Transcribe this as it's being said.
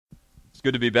It's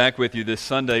good to be back with you this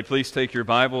Sunday. Please take your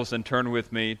Bibles and turn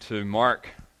with me to Mark,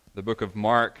 the book of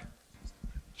Mark,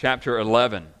 chapter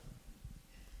 11.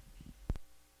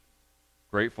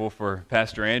 Grateful for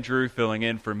Pastor Andrew filling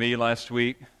in for me last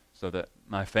week so that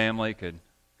my family could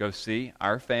go see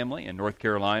our family in North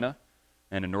Carolina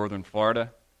and in northern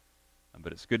Florida.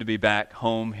 But it's good to be back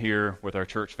home here with our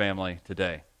church family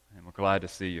today. And we're glad to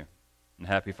see you. And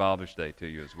happy Father's Day to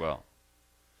you as well.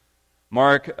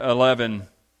 Mark 11.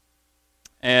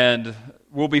 And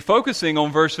we'll be focusing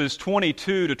on verses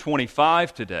 22 to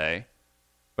 25 today,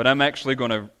 but I'm actually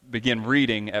going to begin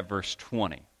reading at verse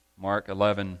 20. Mark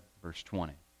 11, verse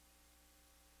 20.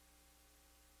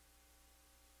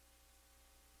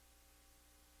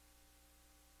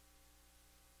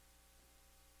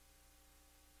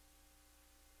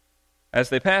 As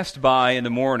they passed by in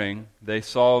the morning, they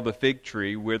saw the fig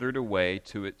tree withered away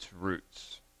to its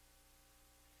roots.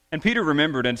 And Peter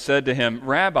remembered and said to him,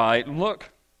 "Rabbi,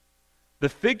 look, the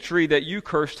fig tree that you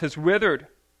cursed has withered."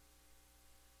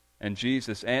 And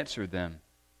Jesus answered them,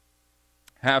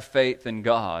 "Have faith in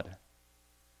God.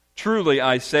 Truly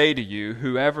I say to you,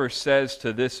 whoever says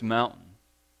to this mountain,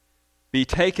 'Be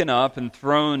taken up and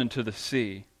thrown into the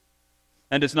sea,'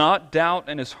 and does not doubt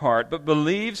in his heart, but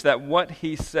believes that what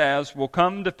he says will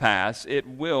come to pass, it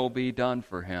will be done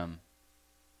for him.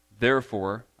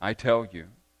 Therefore, I tell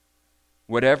you,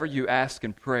 whatever you ask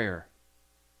in prayer,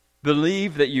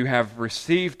 believe that you have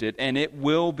received it, and it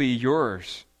will be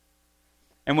yours.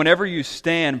 And whenever you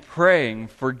stand praying,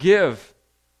 forgive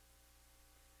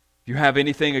if you have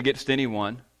anything against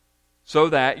anyone, so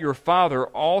that your Father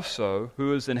also,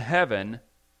 who is in heaven,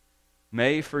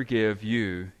 may forgive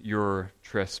you your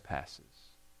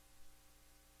trespasses."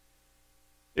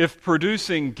 If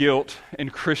producing guilt in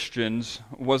Christians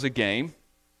was a game,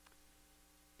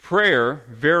 prayer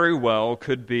very well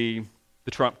could be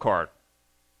the trump card,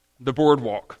 the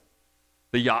boardwalk,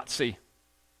 the Yahtzee,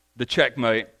 the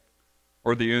checkmate,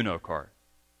 or the Uno card.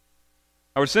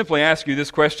 I would simply ask you this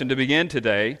question to begin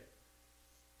today.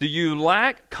 Do you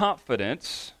lack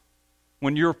confidence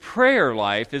when your prayer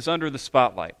life is under the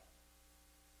spotlight?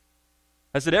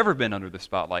 Has it ever been under the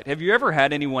spotlight? Have you ever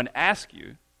had anyone ask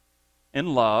you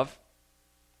in love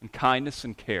and kindness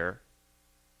and care,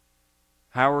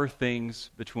 how are things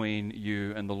between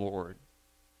you and the Lord?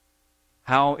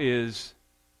 How is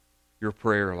your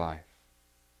prayer life?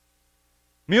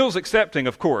 Meals accepting,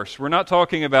 of course. We're not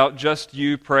talking about just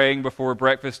you praying before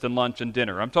breakfast and lunch and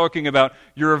dinner. I'm talking about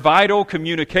your vital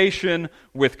communication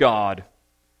with God.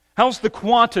 How's the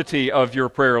quantity of your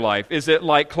prayer life? Is it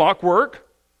like clockwork?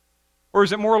 Or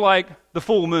is it more like the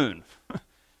full moon,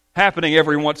 happening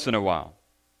every once in a while?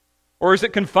 Or is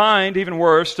it confined, even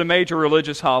worse, to major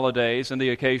religious holidays and the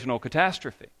occasional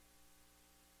catastrophe?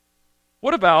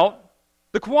 What about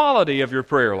the quality of your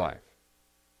prayer life?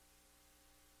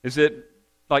 Is it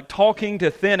like talking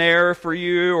to thin air for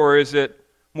you, or is it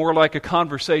more like a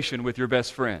conversation with your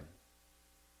best friend?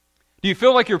 Do you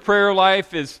feel like your prayer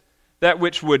life is that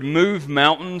which would move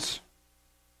mountains?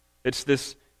 It's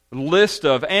this list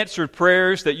of answered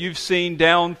prayers that you've seen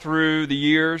down through the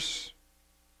years?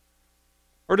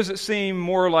 Or does it seem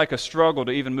more like a struggle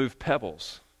to even move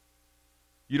pebbles?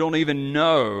 You don't even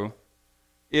know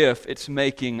if it's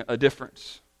making a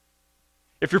difference.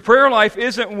 If your prayer life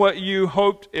isn't what you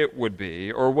hoped it would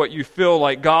be, or what you feel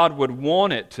like God would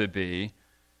want it to be,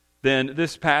 then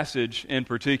this passage in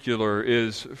particular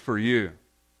is for you.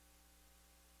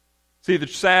 See, the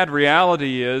sad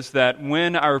reality is that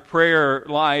when our prayer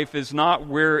life is not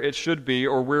where it should be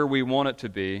or where we want it to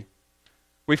be,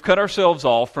 we've cut ourselves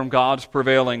off from God's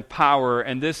prevailing power,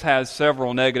 and this has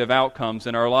several negative outcomes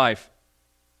in our life.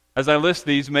 As I list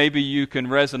these, maybe you can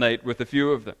resonate with a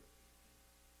few of them.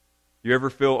 You ever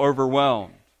feel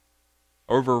overwhelmed,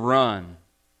 overrun,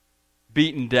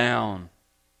 beaten down,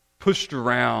 pushed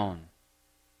around,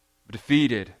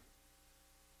 defeated?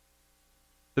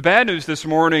 The bad news this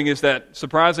morning is that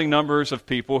surprising numbers of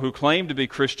people who claim to be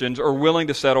Christians are willing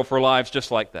to settle for lives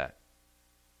just like that.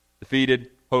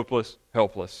 Defeated, hopeless,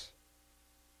 helpless.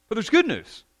 But there's good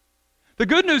news. The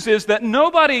good news is that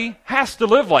nobody has to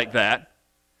live like that.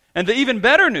 And the even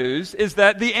better news is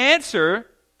that the answer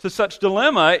to such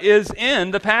dilemma is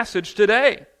in the passage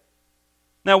today.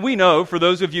 Now we know, for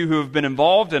those of you who have been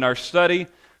involved in our study,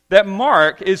 that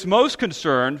Mark is most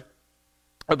concerned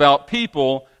about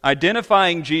people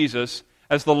identifying Jesus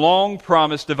as the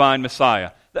long-promised divine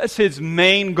Messiah. That's his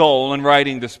main goal in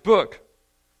writing this book.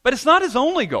 But it's not his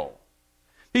only goal.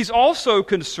 He's also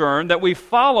concerned that we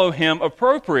follow him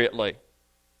appropriately.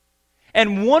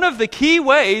 And one of the key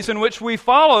ways in which we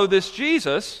follow this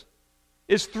Jesus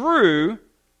is through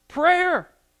prayer.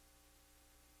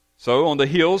 So, on the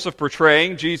heels of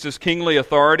portraying Jesus' kingly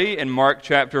authority in Mark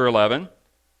chapter 11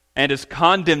 and his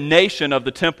condemnation of the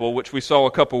temple, which we saw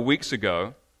a couple weeks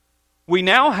ago, we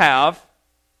now have,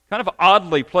 kind of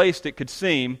oddly placed it could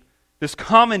seem, this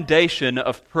commendation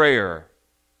of prayer.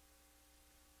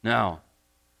 Now,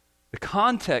 the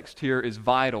context here is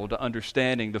vital to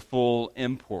understanding the full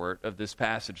import of this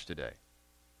passage today.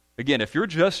 Again, if you're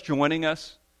just joining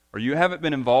us, or you haven't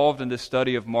been involved in this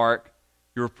study of Mark,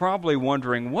 you're probably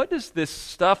wondering, what does this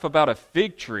stuff about a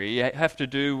fig tree have to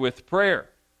do with prayer?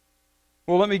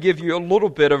 Well, let me give you a little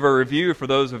bit of a review for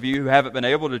those of you who haven't been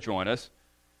able to join us.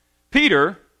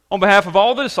 Peter, on behalf of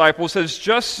all the disciples, has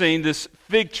just seen this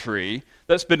fig tree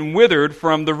that's been withered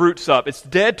from the roots up. It's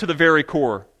dead to the very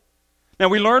core. Now,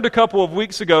 we learned a couple of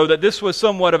weeks ago that this was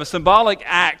somewhat of a symbolic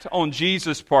act on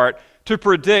Jesus' part to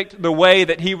predict the way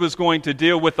that he was going to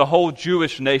deal with the whole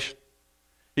Jewish nation.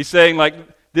 He's saying, like,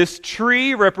 this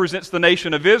tree represents the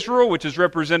nation of Israel, which is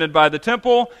represented by the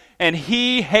temple, and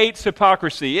he hates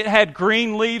hypocrisy. It had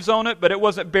green leaves on it, but it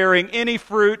wasn't bearing any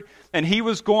fruit, and he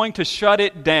was going to shut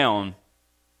it down.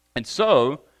 And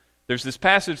so, there's this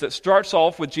passage that starts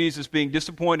off with Jesus being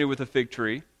disappointed with the fig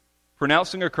tree,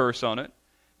 pronouncing a curse on it.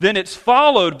 Then it's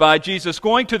followed by Jesus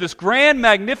going to this grand,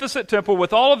 magnificent temple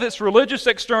with all of its religious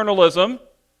externalism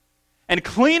and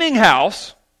cleaning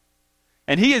house,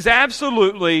 and he is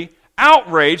absolutely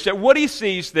outraged at what he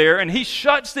sees there, and he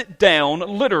shuts it down,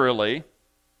 literally,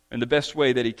 in the best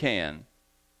way that he can.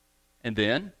 And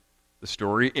then the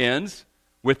story ends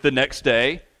with the next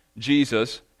day,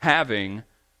 Jesus having,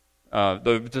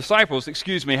 the disciples,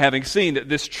 having seen that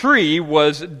this tree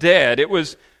was dead. It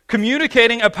was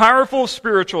communicating a powerful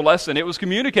spiritual lesson. It was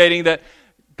communicating that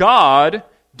God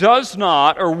does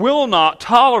not or will not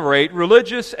tolerate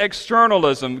religious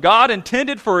externalism. God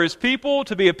intended for His people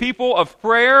to be a people of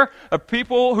prayer, a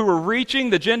people who were reaching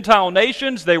the Gentile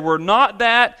nations. They were not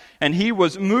that, and He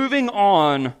was moving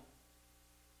on.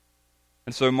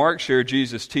 And so Mark shared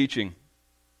Jesus' teaching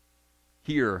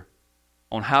here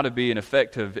on how to be an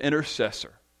effective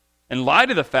intercessor in light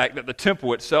of the fact that the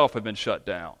temple itself had been shut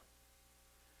down.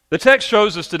 The text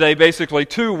shows us today basically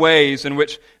two ways in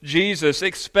which Jesus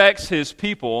expects His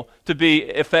people to be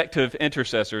effective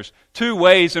intercessors. Two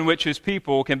ways in which His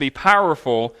people can be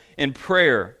powerful in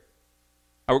prayer.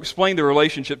 I will explain the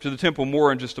relationship to the temple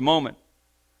more in just a moment.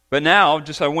 But now,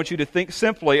 I want you to think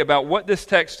simply about what this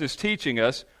text is teaching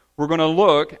us. We're going to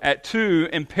look at two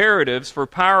imperatives for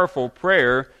powerful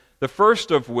prayer, the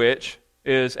first of which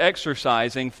is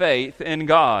exercising faith in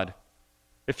God.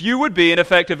 If you would be an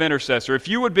effective intercessor, if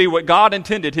you would be what God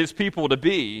intended His people to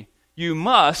be, you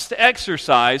must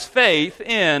exercise faith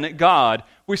in God.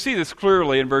 We see this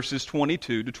clearly in verses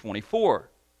 22 to 24.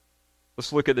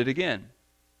 Let's look at it again.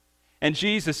 And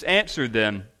Jesus answered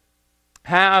them,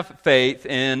 "Have faith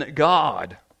in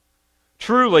God.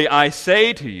 Truly I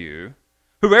say to you,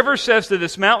 whoever says to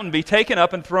this mountain, 'Be taken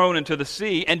up and thrown into the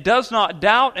sea,' and does not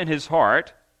doubt in his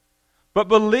heart, but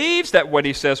believes that what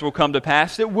he says will come to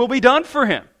pass, it will be done for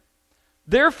him.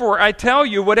 Therefore, I tell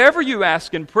you, whatever you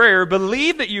ask in prayer,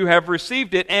 believe that you have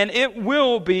received it, and it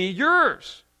will be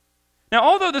yours." Now,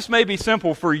 although this may be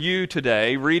simple for you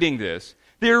today, reading this,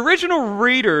 the original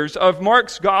readers of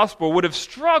Mark's gospel would have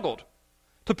struggled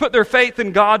to put their faith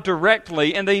in God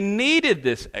directly, and they needed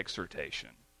this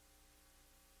exhortation.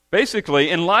 Basically,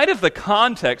 in light of the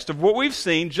context of what we've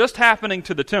seen just happening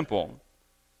to the temple,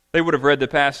 they would have read the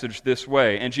passage this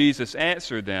way, and Jesus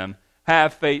answered them,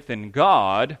 "Have faith in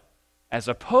God," as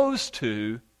opposed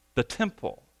to the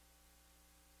temple.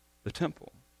 The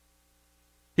temple.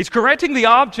 He's correcting the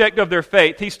object of their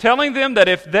faith. He's telling them that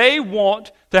if they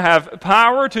want to have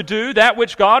power to do that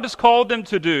which God has called them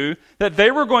to do, that they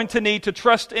were going to need to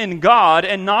trust in God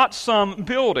and not some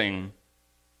building.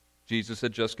 Jesus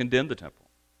had just condemned the temple.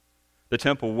 The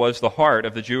temple was the heart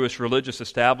of the Jewish religious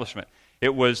establishment.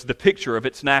 It was the picture of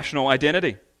its national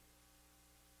identity.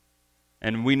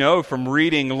 And we know from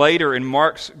reading later in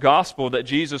Mark's gospel that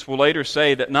Jesus will later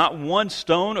say that not one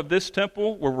stone of this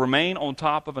temple will remain on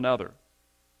top of another.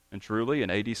 And truly,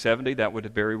 in AD 70, that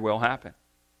would very well happen.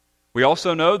 We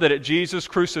also know that at Jesus'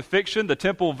 crucifixion, the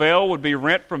temple veil would be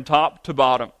rent from top to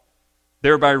bottom,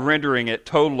 thereby rendering it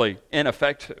totally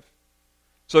ineffective.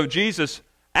 So Jesus'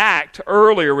 act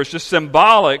earlier was just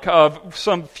symbolic of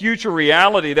some future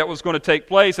reality that was going to take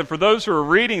place. And for those who are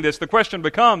reading this, the question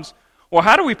becomes, well,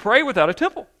 how do we pray without a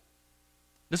temple?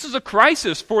 This is a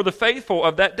crisis for the faithful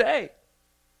of that day.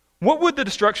 What would the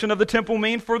destruction of the temple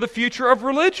mean for the future of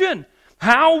religion?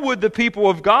 How would the people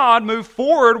of God move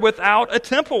forward without a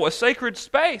temple, a sacred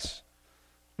space?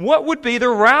 What would be the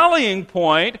rallying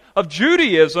point of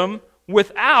Judaism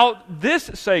without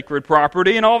this sacred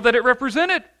property and all that it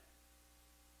represented.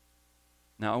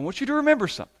 Now, I want you to remember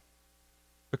something.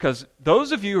 Because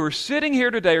those of you who are sitting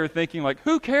here today are thinking like,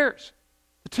 who cares?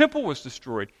 The temple was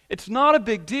destroyed. It's not a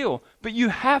big deal. But you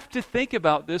have to think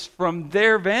about this from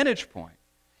their vantage point.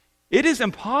 It is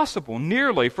impossible,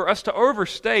 nearly, for us to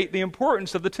overstate the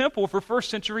importance of the temple for first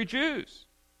century Jews.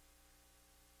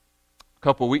 A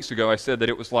couple of weeks ago, I said that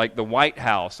it was like the White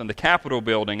House and the Capitol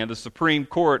building and the Supreme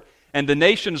Court and the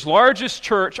nation's largest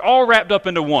church all wrapped up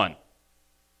into one.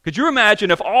 Could you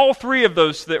imagine if all four of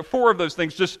those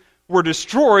things just were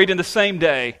destroyed in the same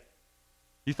day?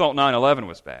 You thought 9/11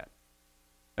 was bad.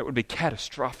 That would be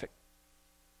catastrophic.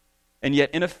 And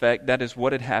yet, in effect, that is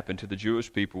what had happened to the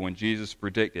Jewish people when Jesus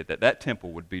predicted that that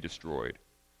temple would be destroyed.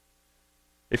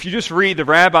 If you just read the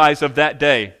rabbis of that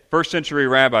day, first century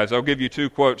rabbis, I'll give you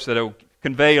two quotes that will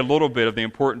convey a little bit of the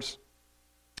importance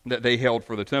that they held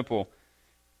for the temple.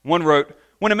 One wrote,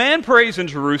 "When a man prays in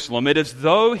Jerusalem, it is as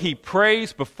though he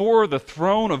prays before the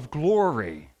throne of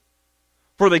glory.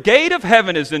 For the gate of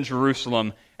heaven is in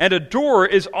Jerusalem, and a door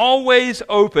is always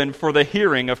open for the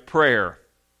hearing of prayer."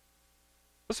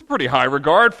 That's a pretty high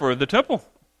regard for the temple.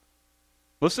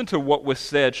 Listen to what was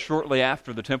said shortly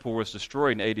after the temple was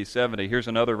destroyed in AD 70. Here's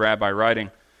another rabbi writing,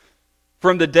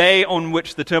 "From the day on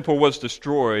which the temple was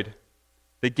destroyed,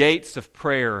 the gates of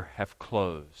prayer have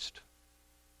closed."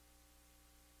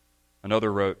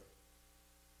 Another wrote,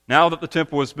 "Now that the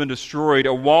temple has been destroyed,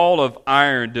 a wall of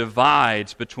iron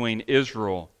divides between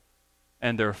Israel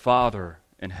and their Father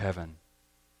in heaven."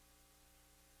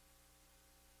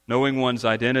 Knowing one's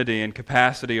identity and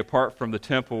capacity apart from the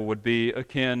temple would be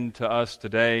akin to us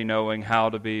today knowing how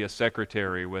to be a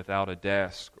secretary without a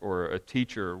desk, or a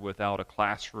teacher without a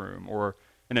classroom, or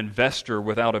an investor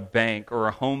without a bank, or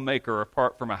a homemaker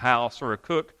apart from a house, or a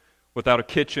cook without a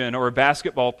kitchen, or a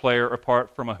basketball player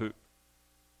apart from a hoop.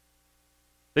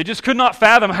 They just could not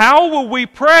fathom, how will we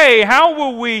pray? How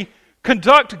will we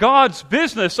conduct God's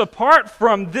business apart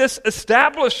from this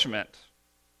establishment?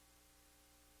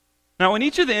 Now, in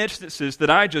each of the instances that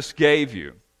I just gave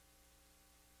you,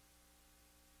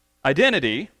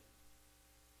 identity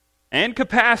and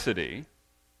capacity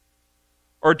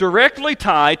are directly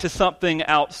tied to something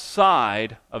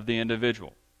outside of the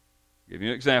individual. I'll give you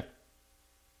an example.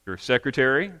 If you're a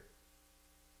secretary,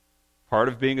 part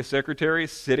of being a secretary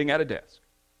is sitting at a desk.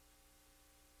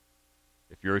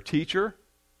 If you're a teacher,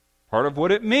 part of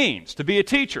what it means to be a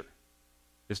teacher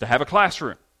is to have a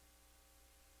classroom.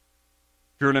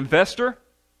 If you're an investor,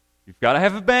 you've got to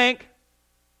have a bank.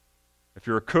 If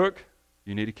you're a cook,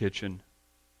 you need a kitchen.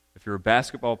 If you're a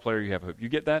basketball player, you have a hoop. You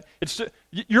get that?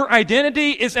 Your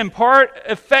identity is in part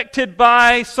affected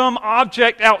by some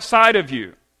object outside of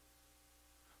you.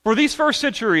 For these first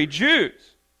century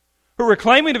Jews who were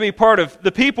claiming to be part of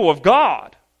the people of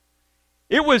God,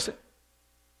 it was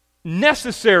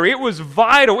necessary, it was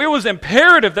vital, it was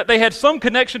imperative that they had some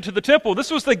connection to the temple. This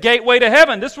was the gateway to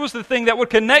heaven. This was the thing that would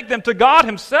connect them to God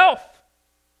Himself.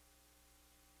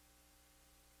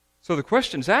 So the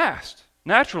question's asked,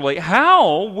 naturally,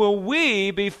 how will we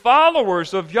be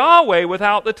followers of Yahweh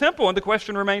without the temple? And the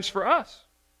question remains for us.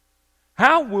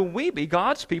 How will we be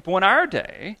God's people in our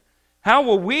day? How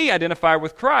will we identify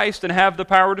with Christ and have the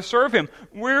power to serve Him?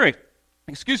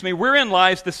 Wherein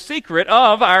lies the secret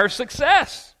of our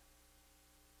success.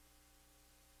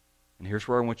 And here's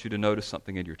where I want you to notice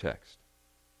something in your text.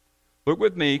 Look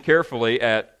with me carefully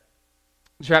at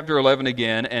chapter 11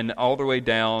 again and all the way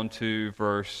down to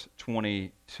verse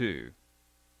 22.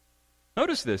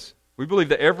 Notice this. We believe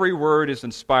that every word is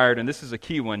inspired, and this is a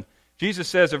key one. Jesus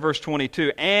says in verse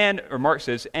 22, Mark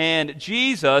says, "And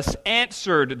Jesus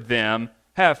answered them,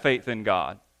 'Have faith in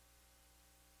God.'"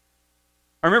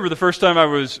 I remember the first time I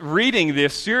was reading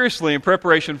this seriously in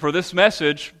preparation for this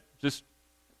message,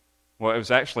 it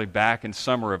was actually back in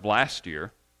summer of last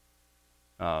year.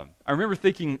 I remember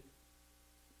thinking,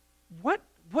 what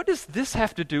does this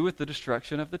have to do with the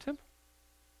destruction of the temple?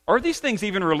 Are these things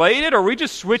even related? Are we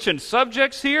just switching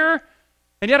subjects here?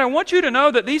 And yet I want you to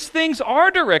know that these things are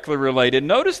directly related.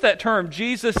 Notice that term,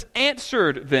 Jesus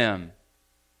answered them.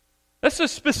 That's a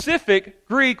specific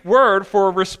Greek word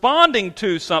for responding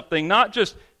to something, not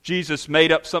just Jesus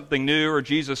made up something new or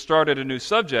Jesus started a new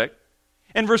subject.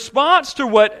 In response to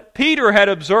what Peter had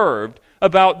observed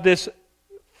about this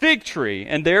fig tree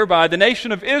and thereby the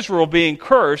nation of Israel being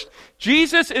cursed,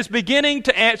 Jesus is beginning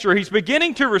to answer. He's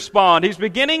beginning to respond. He's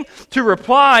beginning to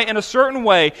reply in a certain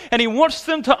way, and He wants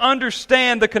them to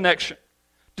understand the connection.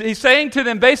 He's saying to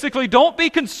them basically, don't be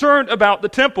concerned about the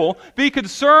temple. Be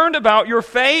concerned about your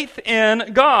faith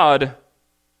in God.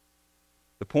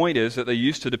 The point is that they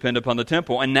used to depend upon the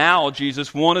temple, and now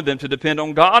Jesus wanted them to depend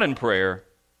on God in prayer.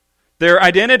 Their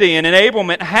identity and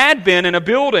enablement had been in a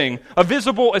building, a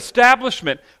visible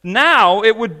establishment. Now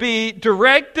it would be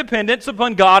direct dependence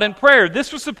upon God in prayer.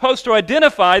 This was supposed to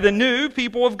identify the new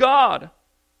people of God.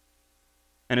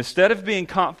 And instead of being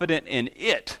confident in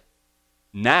it,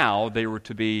 now they were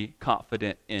to be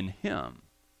confident in Him.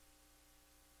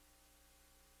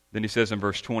 Then he says in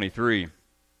verse 23,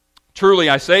 "Truly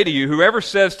I say to you, whoever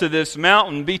says to this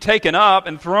mountain, 'Be taken up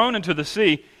and thrown into the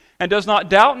sea,' and does not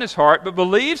doubt in his heart, but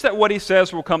believes that what he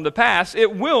says will come to pass,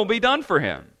 it will be done for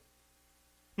him."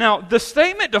 Now, the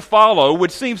statement to follow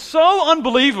would seem so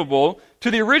unbelievable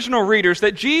to the original readers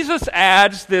that Jesus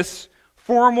adds this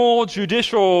formal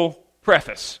judicial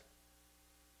preface.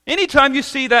 Anytime you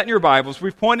see that in your Bibles,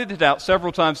 we've pointed it out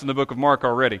several times in the book of Mark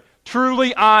already.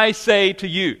 Truly I say to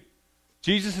you.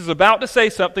 Jesus is about to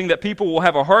say something that people will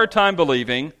have a hard time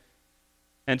believing,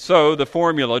 and so the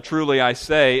formula, truly I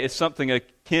say, is something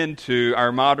akin to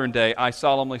our modern day, I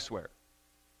solemnly swear.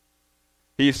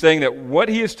 He is saying that what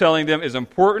he is telling them is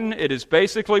important. It is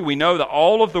basically, we know that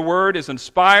all of the word is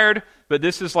inspired, but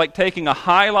this is like taking a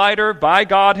highlighter by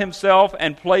God himself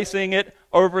and placing it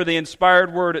over the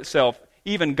inspired word itself.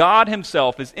 Even God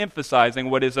himself is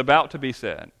emphasizing what is about to be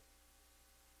said.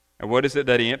 And what is it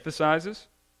that he emphasizes?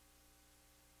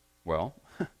 Well,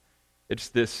 it's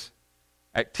this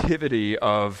activity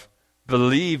of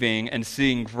believing and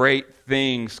seeing great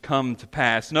things come to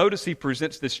pass. Notice he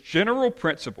presents this general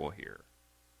principle here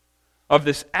of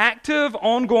this active,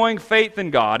 ongoing faith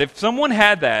in God. If someone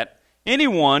had that,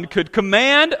 anyone could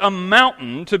command a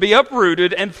mountain to be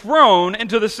uprooted and thrown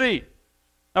into the sea.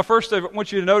 Now, first, I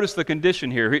want you to notice the condition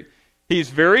here.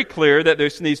 He's very clear that there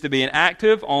needs to be an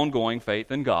active, ongoing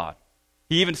faith in God.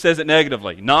 He even says it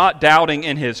negatively, not doubting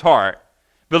in his heart,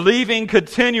 believing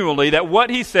continually that what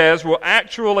he says will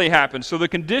actually happen. So the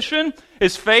condition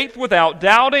is faith without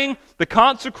doubting. The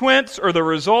consequence or the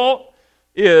result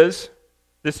is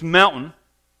this mountain,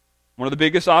 one of the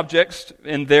biggest objects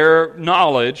in their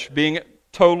knowledge, being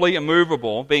totally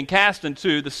immovable, being cast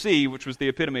into the sea, which was the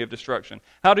epitome of destruction.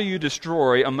 How do you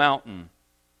destroy a mountain?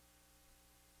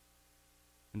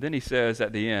 And then he says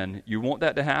at the end, you want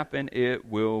that to happen, it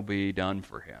will be done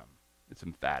for him. It's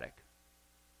emphatic.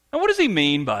 Now, what does he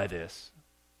mean by this?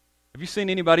 Have you seen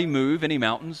anybody move any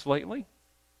mountains lately?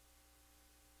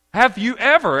 Have you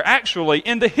ever actually,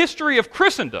 in the history of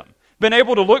Christendom, been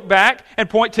able to look back and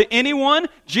point to anyone,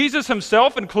 Jesus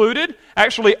himself included,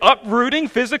 actually uprooting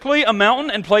physically a mountain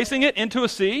and placing it into a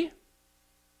sea?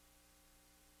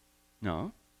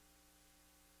 No.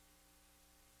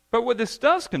 But what this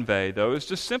does convey, though, is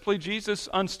just simply Jesus'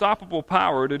 unstoppable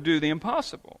power to do the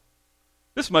impossible.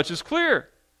 This much is clear.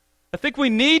 I think we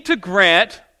need to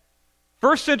grant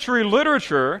first century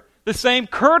literature the same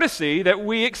courtesy that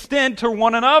we extend to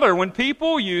one another. When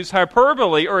people use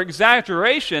hyperbole or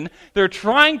exaggeration, they're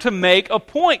trying to make a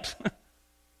point.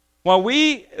 While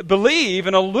we believe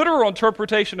in a literal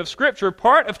interpretation of Scripture,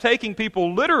 part of taking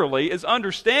people literally is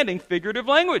understanding figurative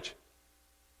language.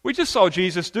 We just saw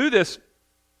Jesus do this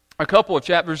a couple of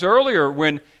chapters earlier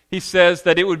when he says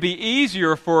that it would be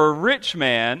easier for a rich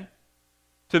man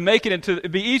to make it into,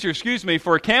 it'd be easier,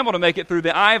 for a camel to make it through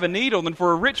the eye of a needle than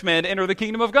for a rich man to enter the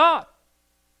kingdom of God.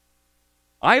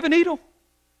 Eye of a needle,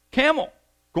 camel,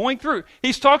 going through.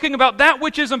 He's talking about that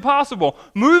which is impossible.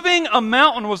 Moving a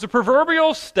mountain was a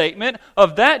proverbial statement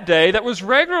of that day that was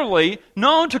regularly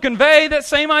known to convey that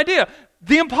same idea.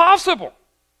 The impossible.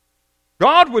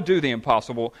 God would do the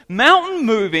impossible. Mountain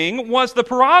moving was the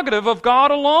prerogative of God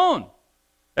alone.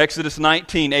 Exodus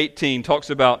 19:18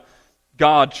 talks about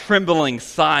God trembling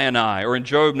Sinai, or in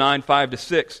Job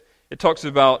 9:5-6, it talks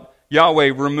about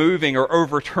Yahweh removing or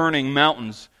overturning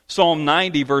mountains. Psalm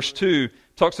 90, verse 2,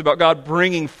 talks about God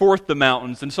bringing forth the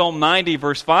mountains. In Psalm 90,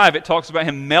 verse 5, it talks about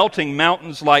him melting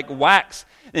mountains like wax.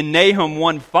 In Nahum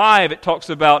 1:5, it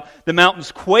talks about the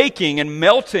mountains quaking and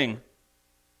melting.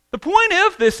 The point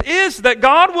of this is that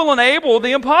God will enable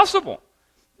the impossible.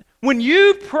 When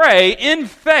you pray in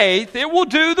faith, it will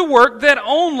do the work that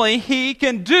only He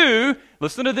can do.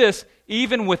 Listen to this,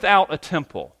 even without a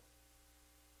temple.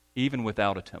 Even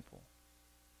without a temple.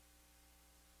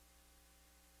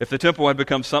 If the temple had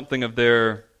become something of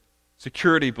their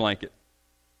security blanket,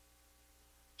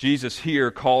 Jesus here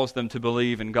calls them to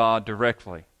believe in God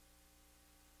directly.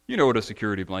 You know what a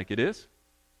security blanket is.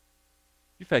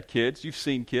 You've had kids, you've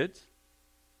seen kids.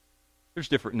 There's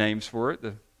different names for it.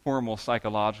 The formal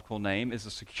psychological name is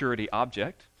a security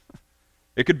object.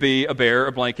 It could be a bear,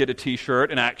 a blanket, a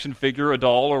t-shirt, an action figure, a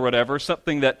doll, or whatever,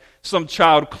 something that some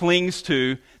child clings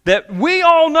to that we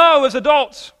all know as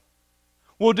adults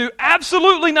will do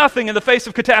absolutely nothing in the face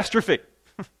of catastrophe.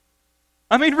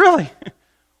 I mean, really,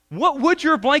 what would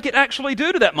your blanket actually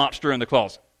do to that monster in the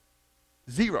closet?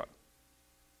 Zero.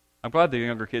 I'm glad the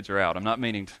younger kids are out. I'm not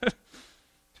meaning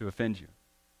to offend you.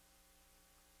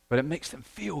 But it makes them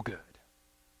feel good.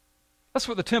 That's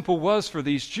what the temple was for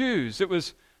these Jews. It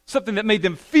was something that made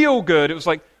them feel good. It was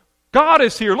like, God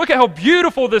is here. Look at how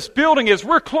beautiful this building is.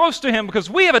 We're close to Him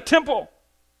because we have a temple.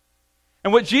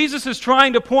 And what Jesus is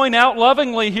trying to point out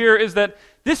lovingly here is that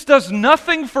this does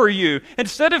nothing for you.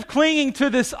 Instead of clinging to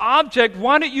this object,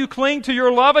 why don't you cling to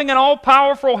your loving and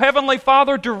all-powerful Heavenly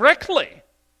Father directly?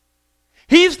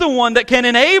 He's the one that can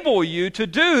enable you to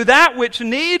do that which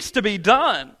needs to be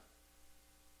done.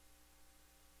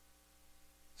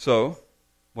 So,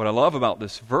 what I love about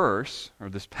this verse, or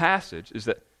this passage, is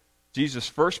that Jesus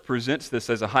first presents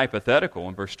this as a hypothetical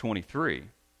in verse 23.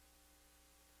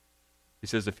 He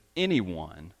says, if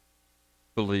anyone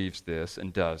believes this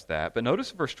and does that. But notice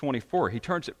verse 24, he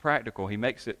turns it practical. He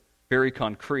makes it very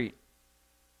concrete.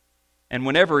 And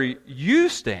whenever you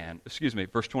stand,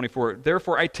 verse 24,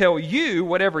 therefore I tell you,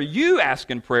 whatever you ask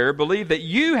in prayer, believe that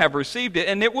you have received it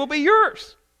and it will be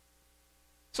yours.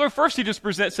 So first he just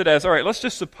presents it as, all right, let's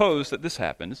just suppose that this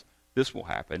happens. This will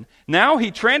happen. Now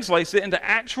he translates it into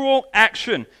actual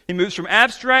action. He moves from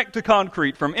abstract to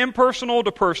concrete, from impersonal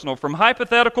to personal, from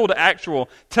hypothetical to actual,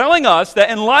 telling us that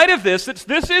in light of this, since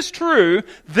this is true,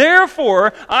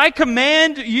 therefore I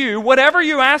command you, whatever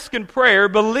you ask in prayer,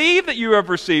 believe that you have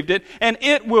received it, and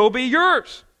it will be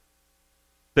yours.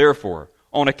 Therefore,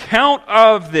 on account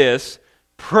of this,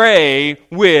 pray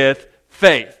with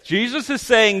faith. Jesus is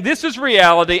saying this is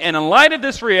reality, and in light of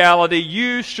this reality,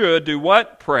 you should do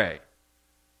what? Pray.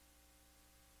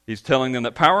 He's telling them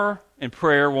that power and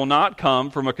prayer will not come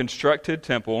from a constructed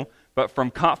temple, but from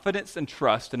confidence and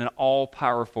trust in an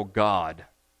all-powerful God.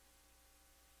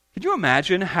 Could you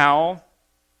imagine how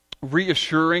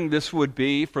reassuring this would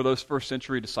be for those first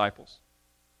century disciples?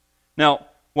 Now,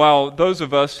 while those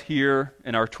of us here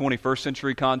in our 21st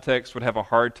century context would have a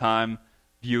hard time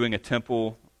viewing a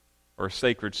temple or a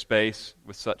sacred space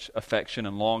with such affection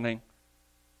and longing,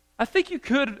 I think you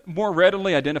could more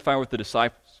readily identify with the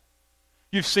disciples.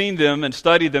 You've seen them and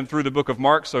studied them through the book of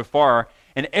Mark so far,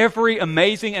 and every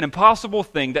amazing and impossible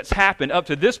thing that's happened up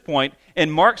to this point in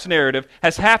Mark's narrative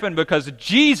has happened because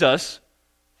Jesus,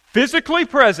 physically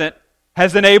present,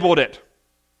 has enabled it.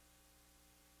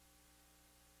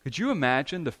 Could you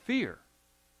imagine the fear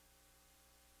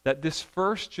that this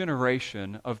first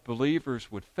generation of believers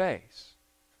would face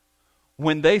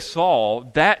when they saw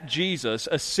that Jesus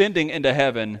ascending into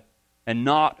heaven and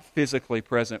not physically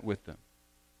present with them?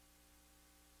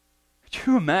 Could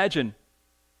you imagine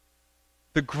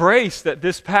the grace that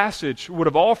this passage would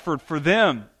have offered for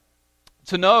them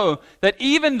to know that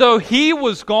even though He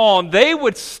was gone, they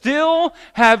would still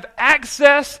have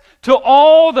access to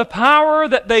all the power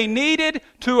that they needed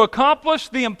to accomplish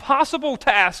the impossible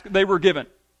task they were given?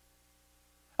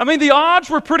 I mean, the odds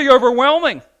were pretty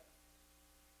overwhelming.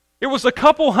 It was a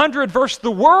couple hundred versus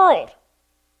the world.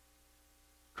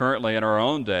 Currently, in our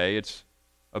own day, it's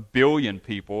 1 billion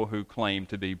people who claim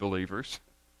to be believers.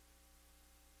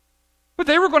 But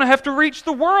they were going to have to reach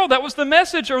the world. That was the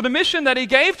message or the mission that He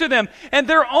gave to them. And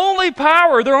their only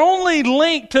power, their only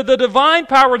link to the divine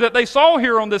power that they saw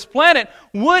here on this planet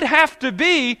would have to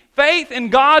be faith in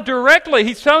God directly.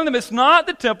 He's telling them it's not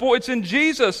the temple, it's in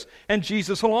Jesus and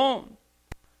Jesus alone.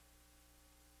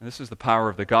 And this is the power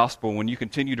of the gospel. When you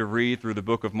continue to read through the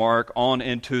book of Mark on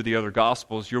into the other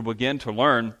gospels, you'll begin to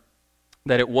learn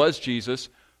that it was Jesus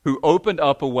who opened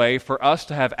up a way for us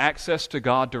to have access to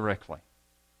God directly.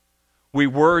 We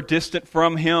were distant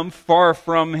from Him, far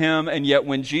from Him, and yet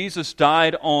when Jesus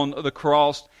died on the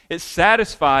cross, it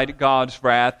satisfied God's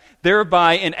wrath,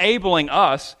 thereby enabling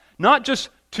us not just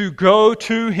to go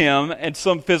to Him in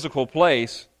some physical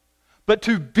place, but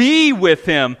to be with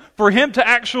Him, for Him to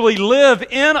actually live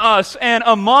in us and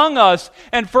among us,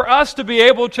 and for us to be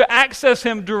able to access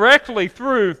Him directly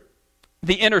through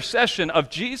the intercession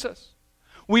of Jesus.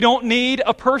 We don't need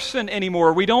a person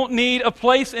anymore. We don't need a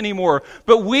place anymore.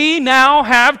 But we now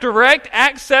have direct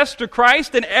access to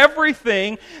Christ and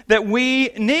everything that we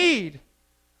need.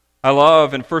 I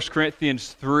love in 1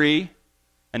 Corinthians 3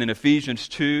 and in Ephesians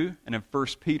 2 and in 1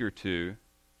 Peter 2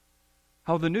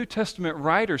 how the New Testament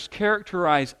writers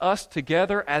characterize us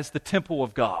together as the temple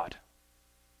of God.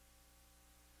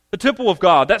 The temple of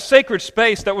God, that sacred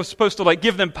space that was supposed to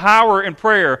give them power in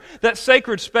prayer, that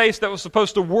sacred space that was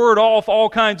supposed to ward off all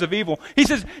kinds of evil. He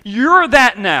says, you're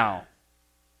that now.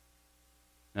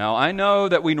 Now, I know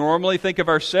that we normally think of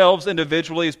ourselves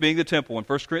individually as being the temple, and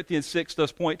 1 Corinthians 6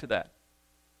 does point to that.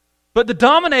 But the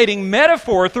dominating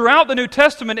metaphor throughout the New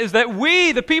Testament is that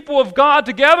we, the people of God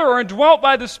together, are indwelt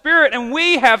by the Spirit, and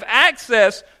we have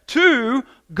access to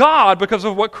God because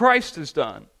of what Christ has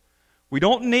done. We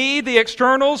don't need the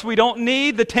externals. We don't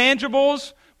need the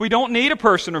tangibles. We don't need a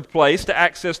person or place to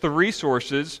access the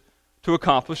resources to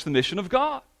accomplish the mission of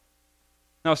God.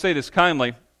 Now, I'll say this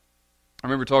kindly. I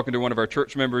remember talking to one of our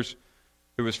church members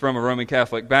who was from a Roman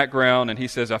Catholic background, and he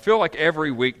says, I feel like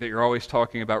every week that you're always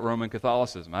talking about Roman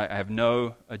Catholicism. I have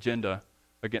no agenda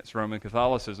against Roman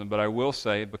Catholicism, but I will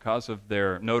say because of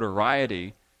their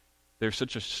notoriety, they're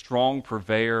such a strong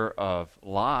purveyor of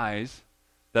lies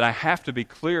that I have to be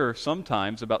clear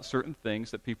sometimes about certain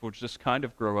things that people just kind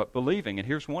of grow up believing, and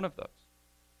here's one of those.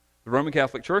 The Roman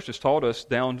Catholic Church has taught us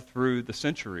down through the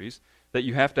centuries that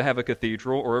you have to have a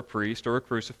cathedral or a priest or a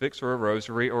crucifix or a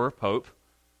rosary or a pope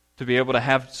to be able to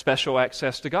have special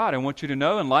access to God. I want you to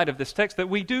know, in light of this text, that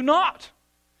we do not.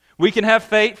 We can have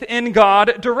faith in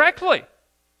God directly.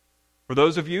 For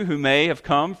those of you who may have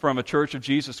come from a Church of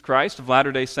Jesus Christ, of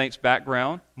Latter-day Saints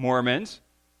background, Mormons,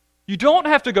 you don't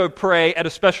have to go pray at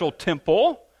a special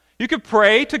temple. You can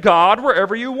pray to God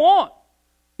wherever you want.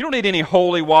 You don't need any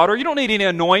holy water. You don't need any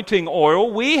anointing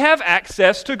oil. We have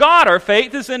access to God. Our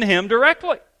faith is in Him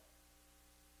directly.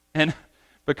 And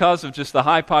because of just the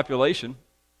high population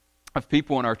of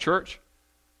people in our church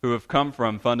who have come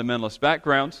from fundamentalist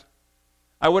backgrounds,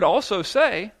 I would also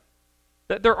say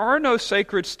that there are no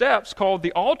sacred steps called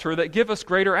the altar that give us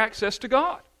greater access to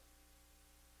God.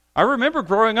 I remember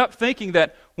growing up thinking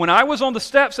that when I was on the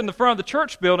steps in the front of the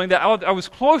church building that I was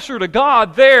closer to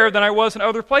God there than I was in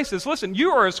other places. Listen,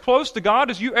 you are as close to God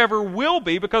as you ever will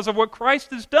be because of what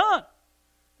Christ has done.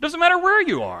 It doesn't matter where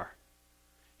you are.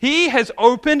 He has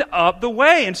opened up the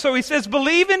way. And so He says,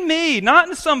 believe in me, not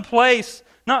in some place,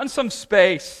 not in some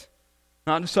space,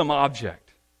 not in some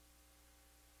object.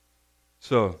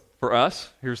 So, for us,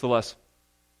 here's the lesson.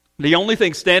 The only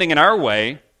thing standing in our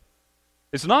way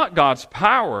is not God's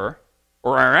power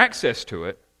or our access to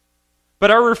it,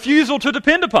 but our refusal to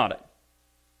depend upon it.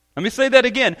 Let me say that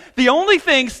again. The only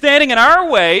thing standing in our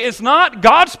way is not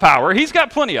God's power. He's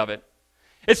got plenty of it.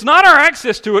 It's not our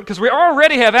access to it because we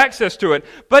already have access to it,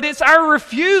 but it's our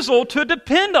refusal to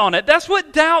depend on it. That's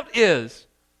what doubt is.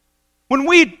 When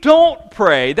we don't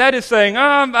pray, that is saying,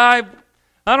 I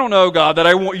don't know, God, that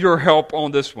I want your help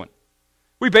on this one.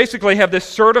 We basically have this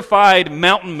certified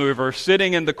mountain mover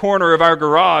sitting in the corner of our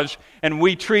garage, and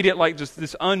we treat it like just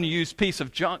this unused piece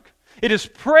of junk. It is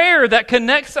prayer that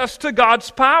connects us to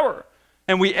God's power.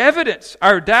 And we evidence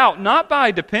our doubt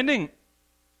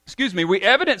we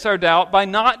evidence our doubt by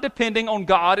not depending on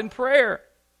God in prayer.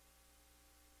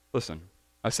 Listen,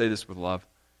 I say this with love.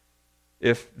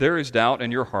 If there is doubt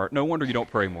in your heart, no wonder you don't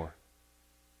pray more.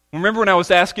 Remember when I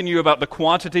was asking you about the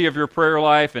quantity of your prayer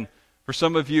life, and for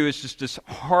some of you it's just this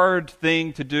hard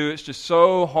thing to do. It's just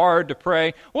so hard to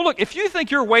pray. Well, look, if you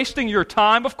think you're wasting your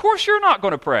time, of course you're not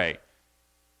going to pray.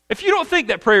 If you don't think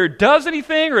that prayer does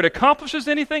anything or it accomplishes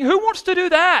anything, who wants to do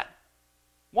that?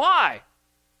 Why?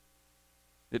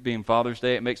 It being Father's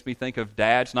Day, it makes me think of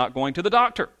dads not going to the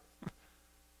doctor.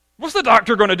 What's the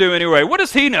doctor going to do anyway? What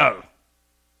does he know?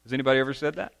 Has anybody ever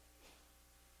said that?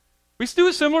 We do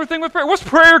a similar thing with prayer. What's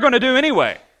prayer going to do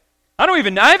anyway? I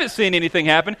haven't seen anything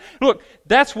happen. Look,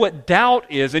 that's what doubt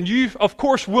is, and you, of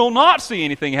course, will not see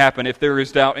anything happen if there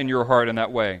is doubt in your heart in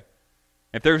that way.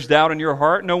 If there's doubt in your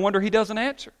heart, no wonder He doesn't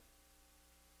answer.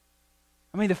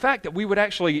 I mean, the fact that we would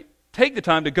actually take the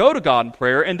time to go to God in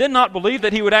prayer and then not believe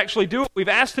that He would actually do what we've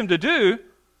asked Him to do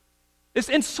is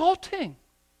insulting.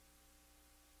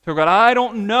 So God, I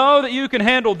don't know that you can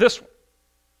handle this one.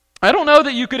 I don't know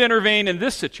that you could intervene in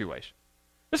this situation.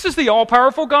 This is the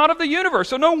all-powerful God of the universe,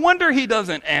 so no wonder He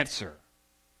doesn't answer.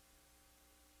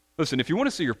 Listen, if you want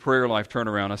to see your prayer life turn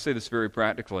around, I say this very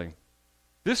practically.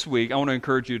 This week, I want to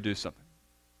encourage you to do something.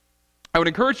 I would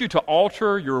encourage you to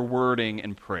alter your wording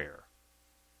in prayer.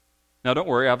 Now, don't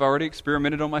worry, I've already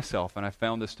experimented on myself, and I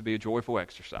found this to be a joyful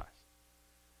exercise.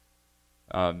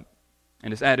 And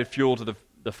it's added fuel to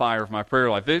the fire of my prayer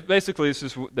life. Basically, this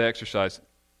is the exercise.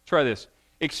 Try this.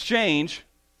 Exchange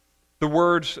the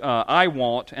words I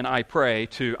want and I pray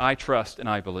to I trust and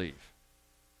I believe.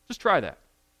 Just try that.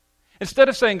 Instead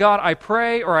of saying, God, I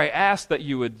pray or I ask that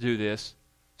you would do this,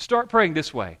 start praying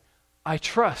this way. I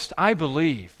trust, I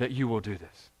believe that you will do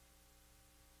this.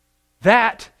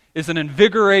 That is an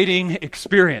invigorating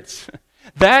experience.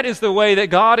 That is the way that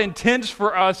God intends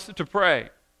for us to pray.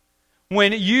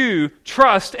 When you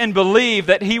trust and believe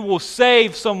that He will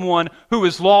save someone who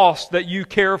is lost that you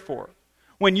care for.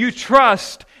 When you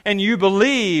trust and you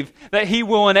believe that He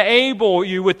will enable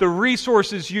you with the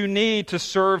resources you need to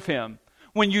serve Him.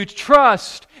 when you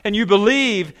trust and you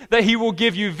believe that He will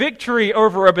give you victory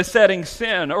over a besetting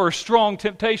sin or a strong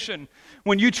temptation.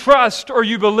 When you trust or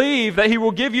you believe that He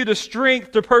will give you the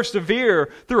strength to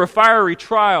persevere through a fiery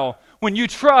trial. When you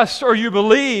trust or you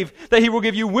believe that He will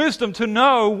give you wisdom to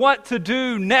know what to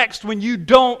do next when you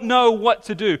don't know what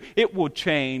to do. It will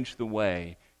change the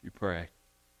way you pray.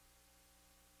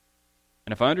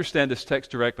 And if I understand this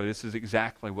text directly, this is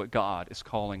exactly what God is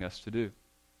calling us to do.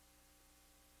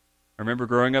 I remember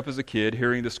growing up as a kid,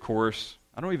 hearing this chorus.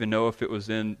 I don't even know if it was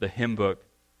in the hymn book,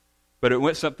 but it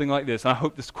went something like this. I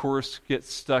hope this chorus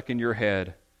gets stuck in your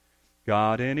head.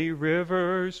 God, any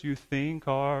rivers you think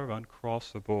are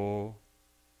uncrossable.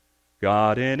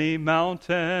 God, any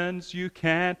mountains you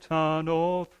can't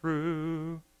tunnel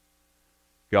through.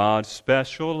 God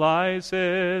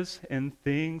specializes in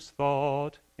things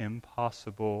thought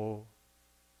impossible,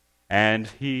 and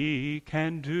He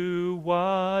can do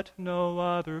what no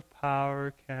other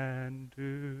power can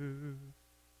do.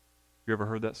 You ever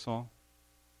heard that song?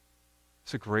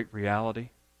 It's a great reality.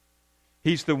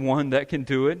 He's the one that can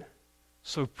do it.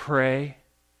 So pray.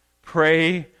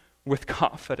 Pray with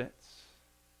confidence.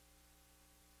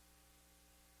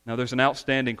 Now there's an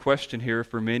outstanding question here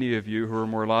for many of you who are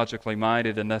more logically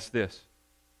minded, and that's this.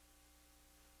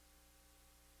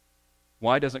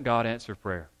 Why doesn't God answer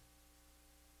prayer?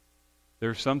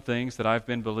 There are some things that I've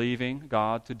been believing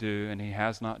God to do and He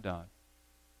has not done.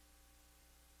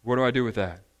 What do I do with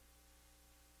that?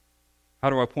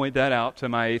 How do I point that out to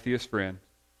my atheist friend?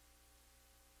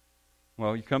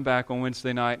 Well, you come back on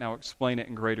Wednesday night and I'll explain it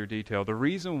in greater detail. The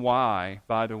reason why,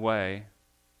 by the way,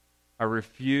 I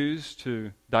refuse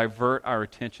to divert our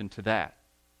attention to that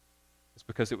is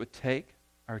because it would take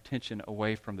our attention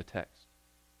away from the text.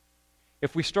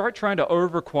 If we start trying to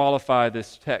overqualify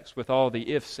this text with all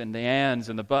the ifs and the ands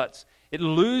and the buts, it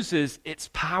loses its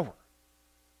power.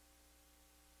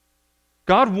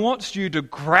 God wants you to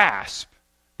grasp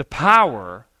the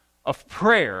power of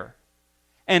prayer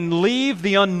and leave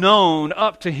the unknown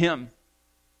up to Him.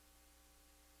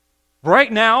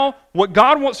 Right now, what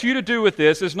God wants you to do with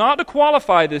this is not to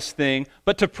qualify this thing,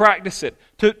 but to practice it,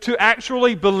 to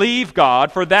actually believe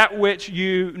God for that which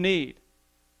you need.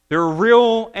 There are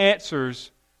real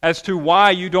answers as to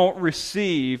why you don't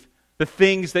receive the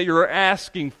things that you're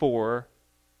asking for,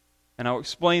 and I'll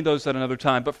explain those at another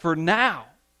time. But for now,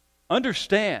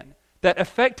 understand that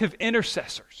effective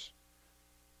intercessors,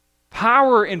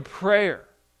 power in prayer,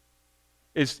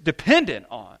 is dependent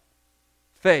on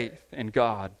faith in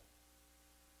God.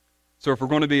 So if we're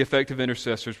going to be effective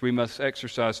intercessors, we must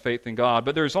exercise faith in God.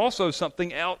 But there's also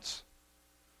something else.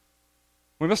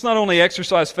 We must not only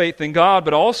exercise faith in God,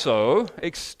 but also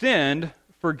extend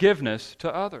forgiveness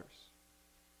to others.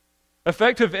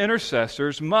 Effective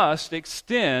intercessors must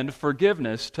extend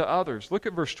forgiveness to others. Look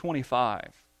at verse 25.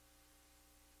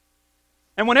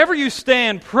 And whenever you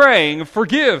stand praying,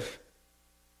 forgive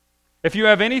if you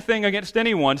have anything against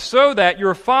anyone, so that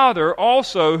your Father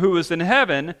also who is in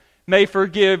heaven may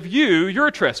forgive you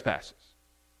your trespasses.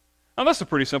 Now that's a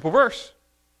pretty simple verse.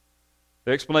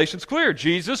 The explanation's clear.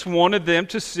 Jesus wanted them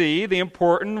to see the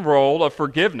important role of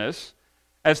forgiveness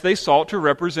as they sought to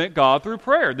represent God through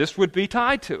prayer. This would be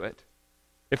tied to it.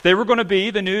 If they were going to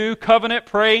be the new covenant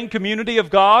praying community of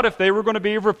God, if they were going to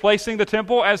be replacing the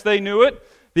temple as they knew it,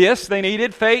 yes, they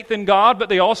needed faith in God, but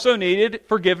they also needed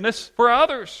forgiveness for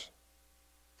others.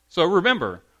 So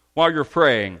remember, while you're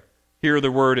praying, here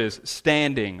the word is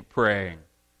standing praying.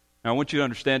 Now I want you to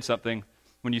understand something.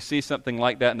 When you see something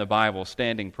like that in the Bible,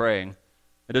 standing praying,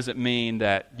 it doesn't mean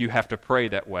that you have to pray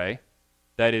that way.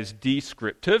 That is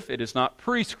descriptive. It is not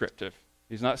prescriptive.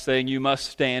 He's not saying you must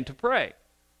stand to pray.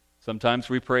 Sometimes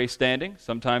we pray standing.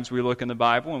 Sometimes we look in the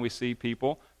Bible and we see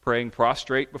people praying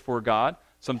prostrate before God.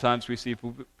 Sometimes we see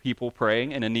people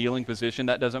praying in a kneeling position.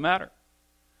 That doesn't matter.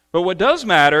 But what does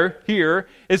matter here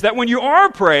is that when you are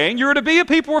praying, you're to be a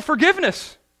people of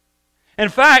forgiveness. In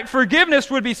fact, forgiveness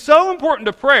would be so important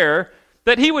to prayer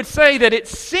that he would say that it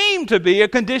seemed to be a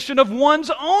condition of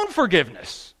one's own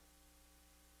forgiveness.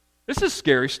 This is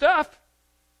scary stuff.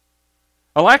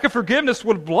 A lack of forgiveness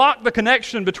would block the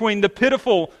connection between the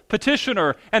pitiful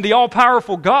petitioner and the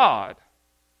all-powerful God.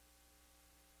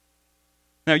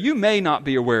 Now, you may not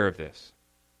be aware of this,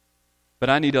 but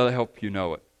I need to help you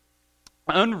know it.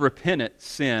 Unrepentant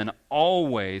sin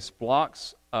always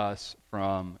blocks us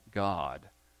from God.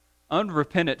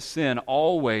 Unrepentant sin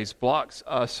always blocks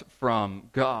us from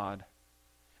God.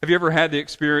 Have you ever had the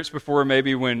experience before,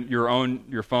 maybe when you're on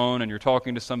your phone and you're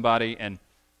talking to somebody and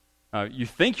you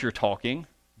think you're talking,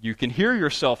 you can hear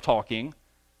yourself talking,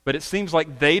 but it seems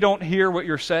like they don't hear what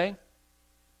you're saying?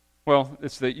 Well,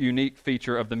 it's the unique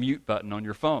feature of the mute button on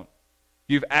your phone.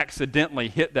 You've accidentally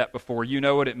hit that before. You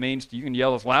know what it means. You can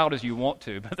yell as loud as you want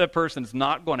to, but that person's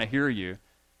not going to hear you.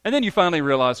 And then you finally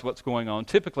realize what's going on,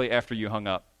 typically after you hung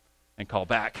up and call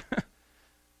back,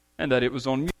 and that it was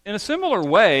on mute. In a similar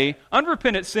way,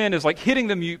 unrepentant sin is like hitting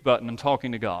the mute button and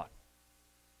talking to God.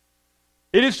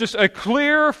 It is just a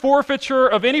clear forfeiture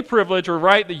of any privilege or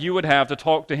right that you would have to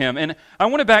talk to Him. And I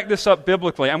want to back this up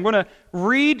biblically. I'm going to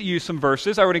read you some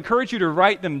verses. I would encourage you to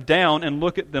write them down and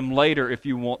look at them later if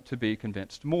you want to be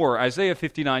convinced more. Isaiah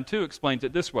 59:2 explains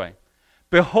it this way.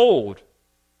 Behold,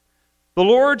 the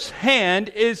Lord's hand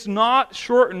is not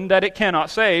shortened that it cannot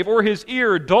save, or His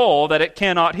ear dull that it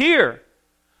cannot hear.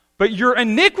 But your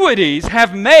iniquities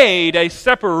have made a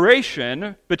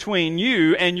separation between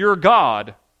you and your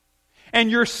God. And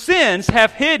your sins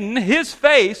have hidden His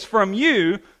face from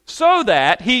you so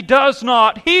that He does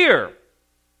not hear.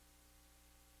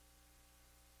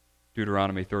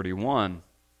 Deuteronomy 31,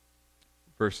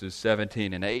 verses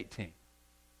 17 and 18.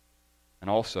 And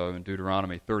also in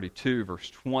Deuteronomy 32, verse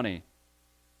 20,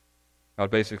 God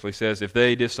basically says, if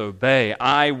they disobey,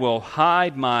 I will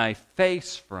hide my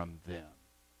face from them.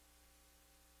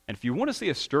 And if you want to see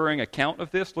a stirring account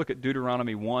of this, look at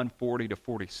Deuteronomy 1:40 to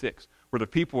 46, where the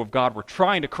people of God were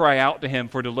trying to cry out to Him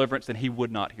for deliverance and He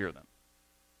would not hear them.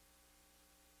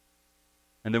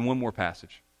 And then one more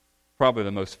passage, probably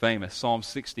the most famous, Psalm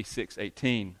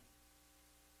 66:18.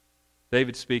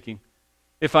 David speaking,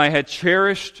 if I had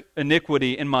cherished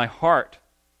iniquity in my heart,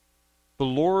 the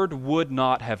Lord would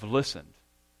not have listened.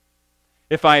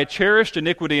 If I had cherished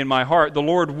iniquity in my heart, the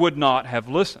Lord would not have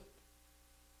listened.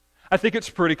 I think it's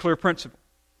a pretty clear principle.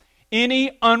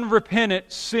 Any unrepentant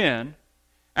sin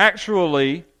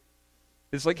actually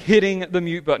is like hitting the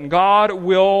mute button. God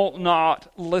will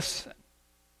not listen.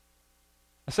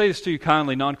 I say this to you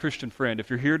kindly, non-Christian friend. If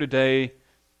you're here today,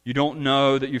 you don't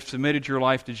know that you've submitted your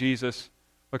life to Jesus.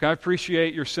 Look, I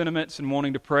appreciate your sentiments and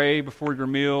wanting to pray before your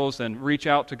meals and reach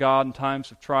out to God in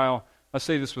times of trial. I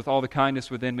say this with all the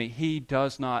kindness within me. He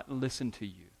does not listen to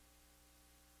you.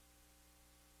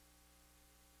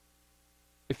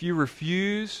 If you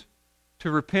refuse to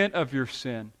repent of your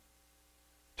sin,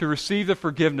 to receive the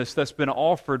forgiveness that's been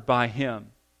offered by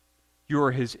Him, you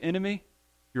are His enemy,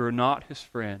 you are not His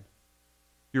friend,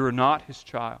 you are not His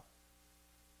child.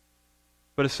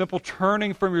 But a simple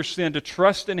turning from your sin to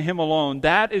trust in Him alone,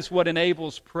 that is what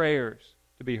enables prayers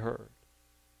to be heard.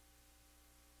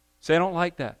 Say, I don't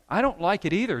like that. I don't like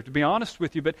it either, to be honest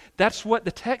with you, but that's what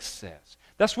the text says.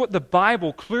 That's what the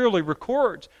Bible clearly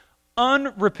records.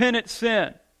 Unrepentant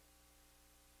sin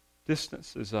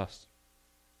distances us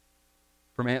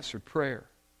from answered prayer.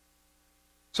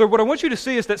 So what I want you to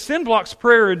see is that sin blocks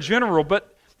prayer in general,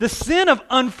 but the sin of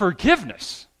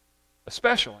unforgiveness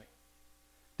especially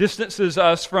distances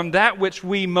us from that which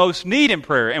we most need in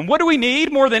prayer. And what do we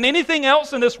need more than anything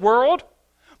else in this world?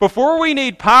 Before we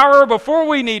need power, before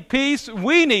we need peace,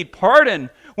 we need pardon.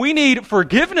 We need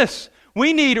forgiveness.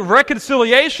 We need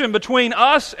reconciliation between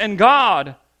us and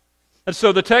God. And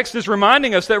so the text is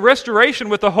reminding us that restoration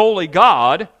with the holy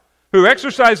God, who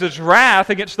exercises wrath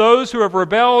against those who have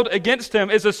rebelled against Him,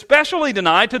 is especially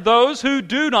denied to those who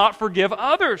do not forgive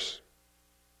others.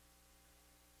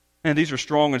 And these are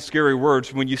strong and scary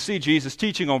words. When you see Jesus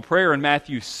teaching on prayer in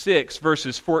Matthew 6,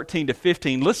 verses 14 to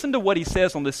 15, listen to what He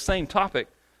says on this same topic.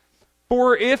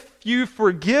 For if you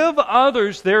forgive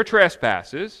others their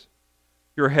trespasses,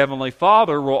 your heavenly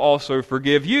Father will also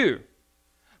forgive you.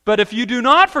 But if you do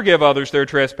not forgive others their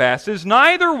trespasses,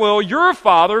 neither will your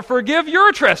Father forgive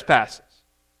your trespasses.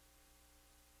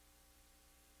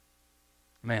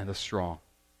 Man, that's strong.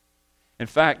 In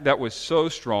fact, that was so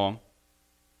strong,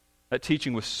 that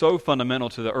teaching was so fundamental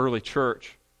to the early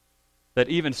church, that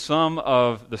even some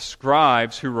of the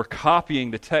scribes who were copying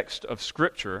the text of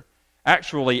Scripture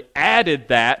actually added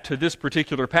that to this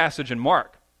particular passage in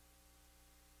Mark.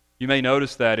 You may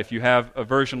notice that if you have a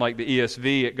version like the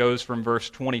ESV, it goes from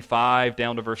verse 25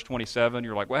 down to verse 27.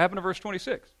 You're like, what happened to verse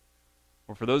 26?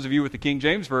 Or for those of you with the King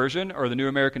James Version or the New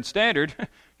American Standard,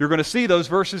 you're going to see those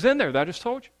verses in there that I just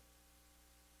told you.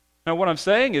 Now, what I'm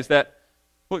saying is that,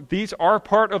 look, these are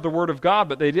part of the Word of God,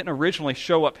 but they didn't originally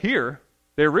show up here.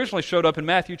 They originally showed up in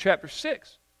Matthew chapter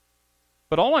 6.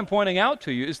 But all I'm pointing out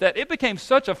to you is that it became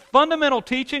such a fundamental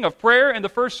teaching of prayer in the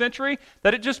first century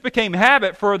that it just became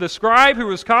habit for the scribe who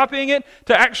was copying it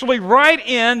to actually write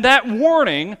in that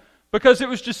warning because it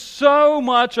was just so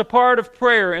much a part of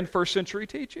prayer in first century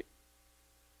teaching.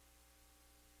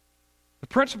 The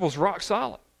principle's rock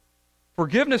solid.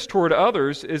 Forgiveness toward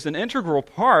others is an integral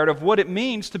part of what it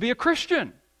means to be a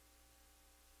Christian.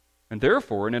 And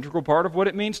therefore, an integral part of what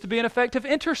it means to be an effective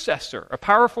intercessor, a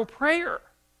powerful prayer.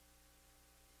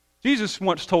 Jesus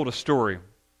once told a story.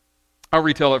 I'll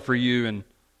retell it for you in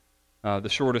the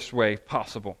shortest way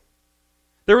possible.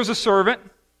 There was a servant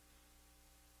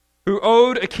who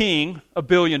owed a king $1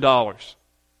 billion.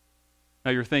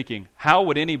 Now you're thinking, how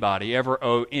would anybody ever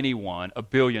owe anyone $1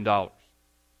 billion?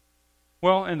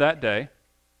 Well, in that day,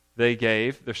 they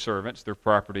gave their servants, their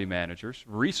property managers,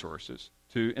 resources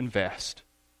to invest,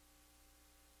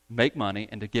 make money,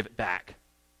 and to give it back.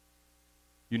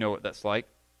 You know what that's like.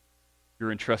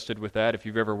 You're entrusted with that. If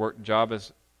you've ever worked a job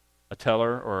as a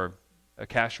teller or a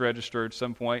cash register at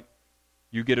some point,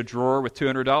 you get a drawer with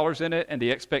 $200 in it, and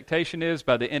the expectation is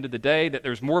by the end of the day that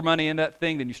there's more money in that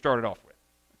thing than you started off with.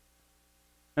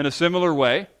 In a similar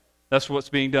way, that's what's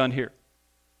being done here.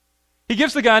 He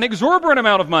gives the guy an exorbitant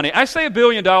amount of money. I say $1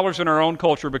 billion in our own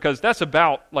culture because that's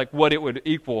about like what it would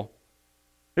equal.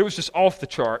 It was just off the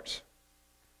charts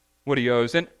what he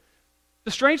owes. And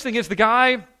the strange thing is the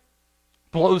guy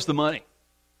blows the money.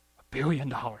 $1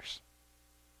 billion.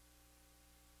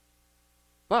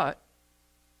 But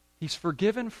he's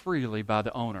forgiven freely by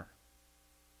the owner.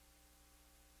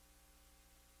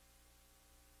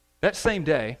 That same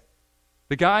day,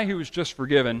 the guy who was just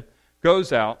forgiven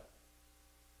goes out,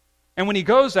 and when he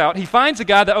goes out, he finds a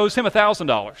guy that owes him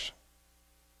 $1,000,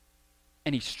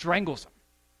 and he strangles him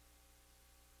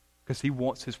because he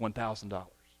wants his $1,000.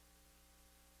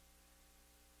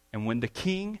 And when the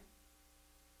king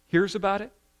hears about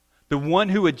it, the one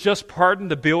who had just pardoned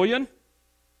the $1 billion,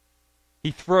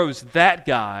 he throws that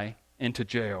guy into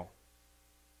jail.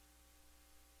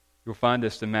 You'll find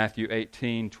this in Matthew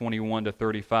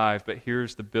 18:21-35, but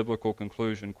here's the biblical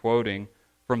conclusion, quoting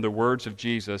from the words of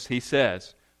Jesus. He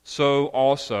says, "So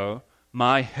also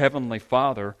my heavenly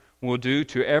Father will do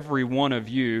to every one of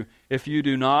you if you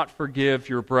do not forgive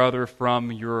your brother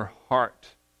from your heart."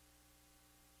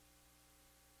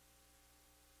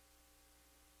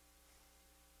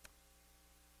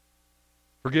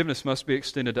 Forgiveness must be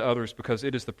extended to others because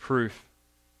it is the proof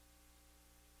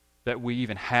that we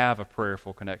even have a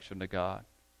prayerful connection to God.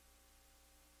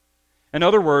 In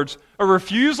other words, a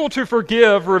refusal to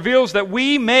forgive reveals that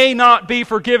we may not be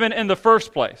forgiven in the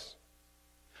first place.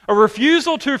 A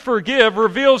refusal to forgive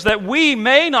reveals that we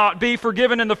may not be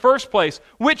forgiven in the first place,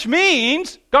 which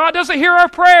means God doesn't hear our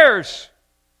prayers.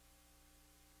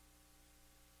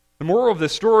 The moral of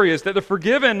this story is that the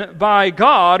forgiven by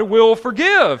God will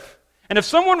forgive. And if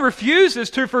someone refuses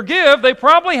to forgive, they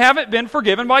probably haven't been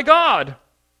forgiven by God.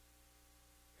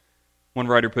 One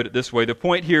writer put it this way: the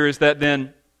point here is that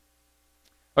then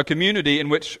a community in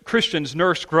which Christians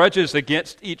nurse grudges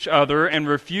against each other and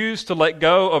refuse to let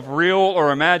go of real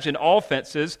or imagined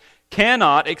offenses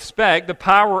cannot expect the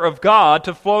power of God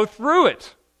to flow through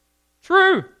it.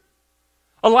 True.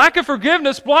 A lack of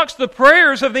forgiveness blocks the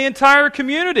prayers of the entire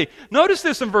community. Notice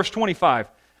this in verse 25.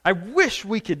 I wish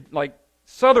we could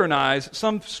southernize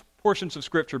some portions of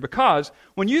Scripture, because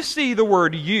when you see the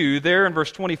word you there in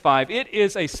verse 25, it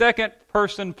is a second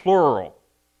person plural.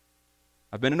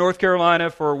 I've been in North Carolina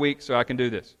for a week, so I can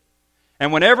do this.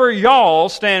 And whenever y'all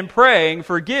stand praying,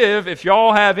 forgive if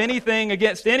y'all have anything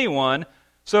against anyone,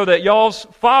 so that y'all's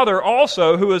Father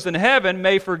also, who is in heaven,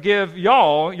 may forgive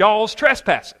y'all's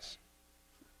trespasses.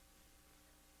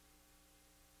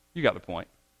 You got the point.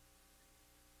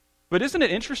 But isn't it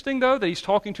interesting, though, that he's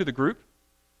talking to the group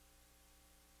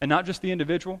and not just the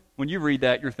individual? When you read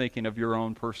that, you're thinking of your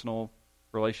own personal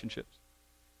relationships.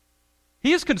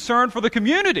 He is concerned for the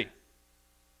community.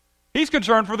 He's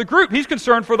concerned for the group. He's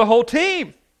concerned for the whole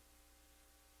team.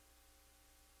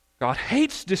 God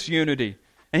hates disunity,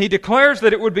 and He declares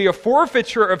that it would be a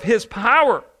forfeiture of His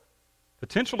power,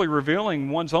 potentially revealing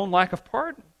one's own lack of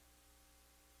pardon.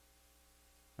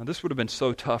 Now, this would have been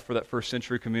so tough for that first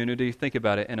century community. Think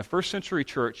about it. In a first century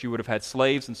church, you would have had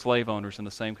slaves and slave owners in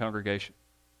the same congregation.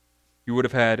 You would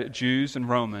have had Jews and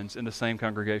Romans in the same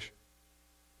congregation.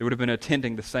 They would have been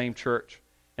attending the same church.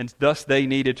 And thus they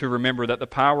needed to remember that the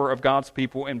power of God's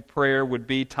people in prayer would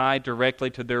be tied directly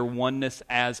to their oneness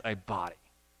as a body.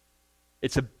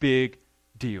 It's a big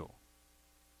deal.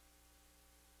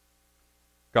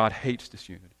 God hates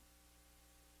disunity.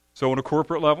 So on a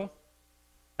corporate level,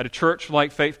 at a church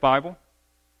like Faith Bible,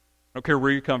 I don't care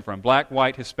where you come from, black,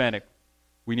 white, Hispanic,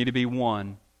 we need to be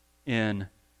one in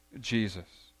Jesus.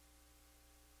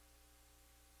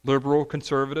 Liberal,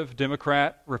 conservative,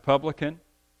 Democrat, Republican,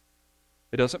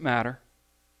 it doesn't matter.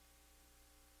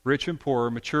 Rich and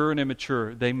poor, mature and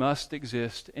immature, they must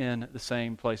exist in the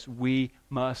same place. We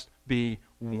must be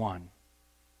one.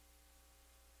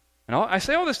 And I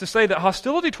say all this to say that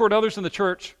hostility toward others in the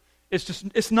church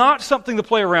it's not something to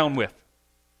play around with.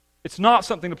 It's not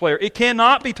something to play around. It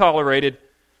cannot be tolerated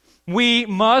We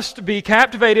must be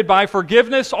captivated by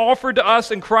forgiveness offered to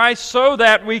us in Christ so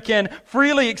that we can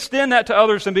freely extend that to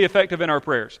others and be effective in our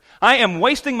prayers. I am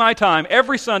wasting my time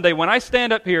every Sunday when I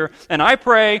stand up here and I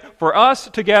pray for us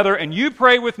together and you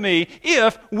pray with me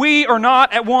if we are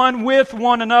not at one with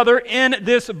one another in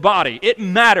this body. It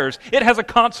matters. It has a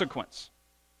consequence.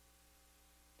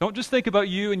 Don't just think about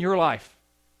you and your life.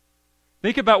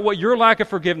 Think about what your lack of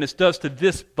forgiveness does to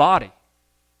this body.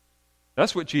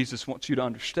 That's what Jesus wants you to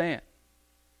understand.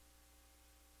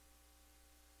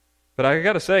 But I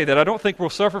got to say that I don't think we'll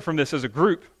suffer from this as a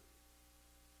group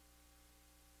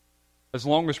as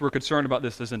long as we're concerned about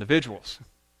this as individuals.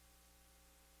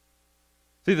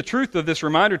 See, the truth of this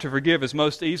reminder to forgive is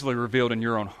most easily revealed in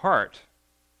your own heart.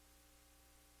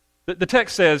 The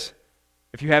text says,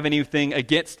 if you have anything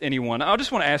against anyone, I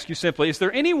just want to ask you simply, is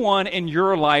there anyone in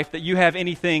your life that you have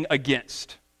anything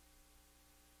against?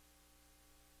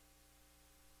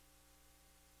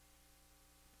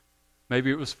 Maybe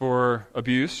it was for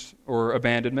abuse or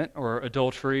abandonment or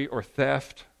adultery or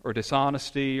theft or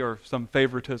dishonesty or some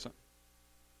favoritism.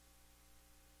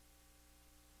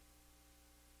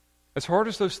 As hard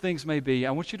as those things may be,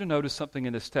 I want you to notice something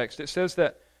in this text. It says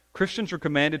that Christians are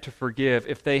commanded to forgive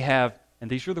if they have, and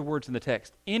these are the words in the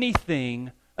text,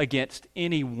 anything against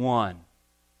anyone.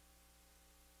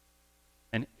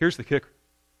 And here's the kicker.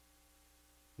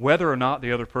 Whether or not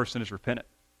the other person is repentant.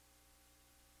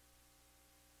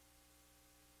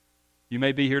 You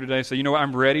may be here today and say, you know what,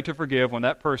 I'm ready to forgive when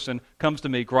that person comes to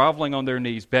me groveling on their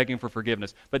knees, begging for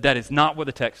forgiveness. But that is not what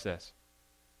the text says.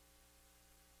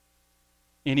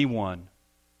 Anyone,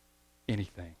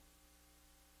 anything.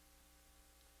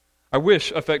 I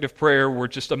wish effective prayer were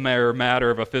just a mere matter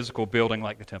of a physical building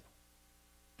like the temple.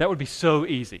 That would be so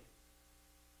easy.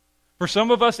 For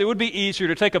some of us, it would be easier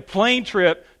to take a plane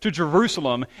trip to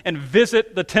Jerusalem and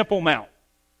visit the Temple Mount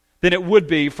than it would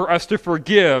be for us to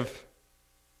forgive.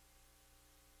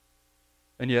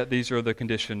 And yet, these are the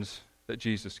conditions that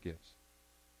Jesus gives.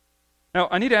 Now,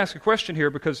 I need to ask a question here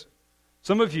because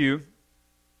some of you,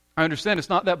 I understand it's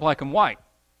not that black and white.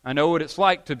 I know what it's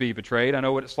like to be betrayed. I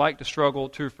know what it's like to struggle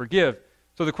to forgive.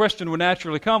 So the question would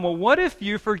naturally come, well, what if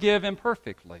you forgive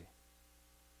imperfectly?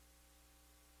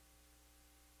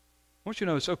 I want you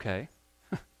to know it's okay.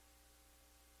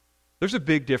 There's a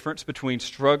big difference between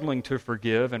struggling to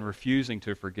forgive and refusing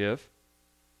to forgive.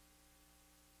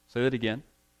 Say that again.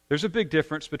 There's a big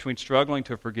difference between struggling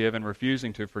to forgive and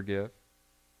refusing to forgive.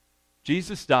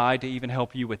 Jesus died to even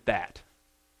help you with that.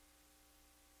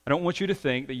 I don't want you to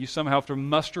think that you somehow have to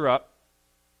muster up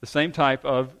the same type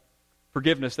of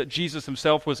forgiveness that Jesus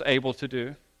himself was able to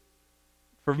do.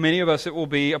 For many of us, it will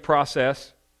be a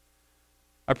process.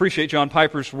 I appreciate John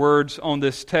Piper's words on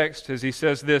this text as he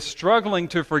says this, struggling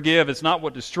to forgive is not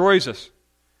what destroys us.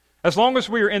 As long as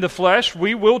we are in the flesh,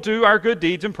 we will do our good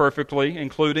deeds imperfectly,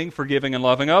 including forgiving and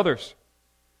loving others.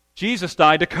 Jesus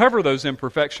died to cover those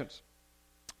imperfections.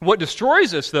 What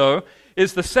destroys us, though,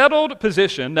 is the settled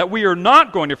position that we are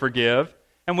not going to forgive,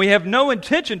 and we have no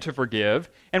intention to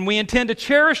forgive, and we intend to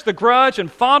cherish the grudge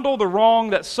and fondle the wrong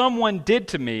that someone did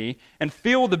to me and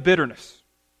feel the bitterness.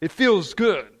 It feels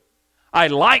good. I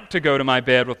like to go to my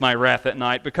bed with my wrath at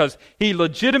night because he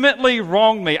legitimately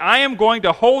wronged me. I am going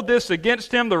to hold this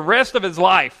against him the rest of his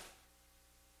life.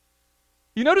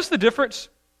 You notice the difference?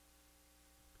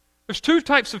 There's two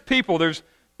types of people. There's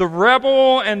the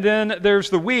rebel and then there's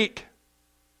the weak.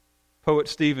 Poet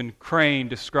Stephen Crane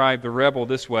described the rebel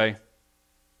this way.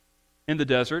 In the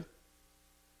desert,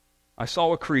 I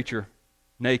saw a creature,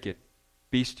 naked,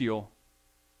 bestial,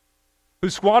 who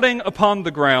squatting upon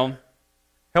the ground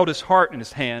held his heart in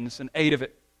his hands and ate of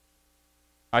it.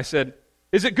 I said,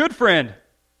 "Is it good, friend?"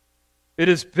 "It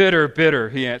is bitter, bitter,"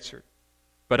 he answered.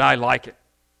 "But I like it,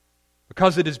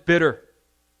 because it is bitter,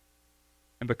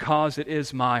 and because it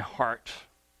is my heart."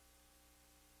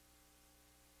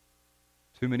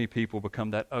 Too many people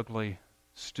become that ugly,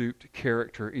 stooped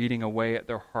character, eating away at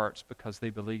their hearts because they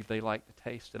believe they like the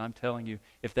taste. And I'm telling you,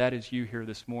 if that is you here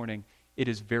this morning, it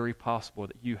is very possible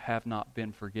that you have not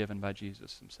been forgiven by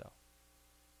Jesus himself.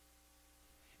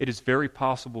 It is very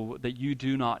possible that you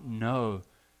do not know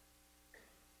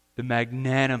the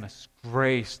magnanimous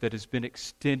grace that has been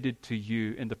extended to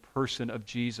you in the person of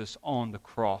Jesus on the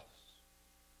cross.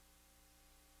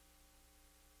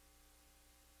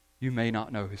 You may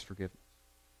not know his forgiveness.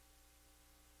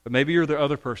 But maybe you're the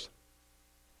other person.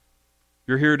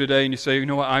 You're here today and you say, you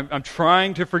know what, I'm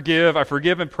trying to forgive. I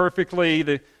forgive imperfectly.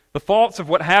 The thoughts of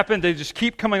what happened, they just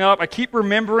keep coming up. I keep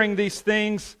remembering these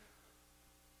things.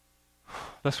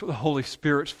 That's what the Holy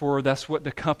Spirit's for. That's what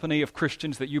the company of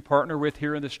Christians that you partner with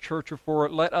here in this church are for.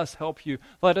 Let us help you.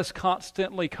 Let us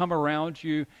constantly come around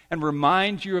you and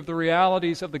remind you of the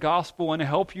realities of the gospel and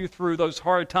help you through those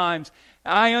hard times.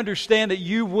 I understand that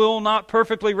you will not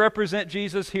perfectly represent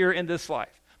Jesus here in this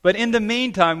life. But in the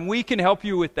meantime, we can help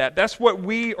you with that. That's what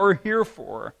we are here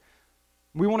for.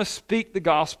 We want to speak the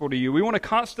gospel to you. We want to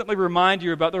constantly remind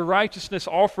you about the righteousness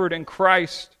offered in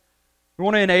Christ. We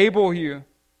want to enable you.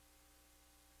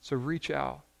 So reach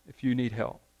out if you need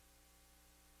help.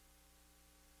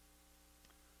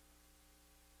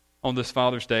 On this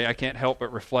Father's Day, I can't help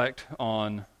but reflect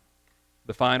on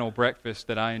the final breakfast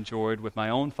that I enjoyed with my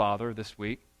own father this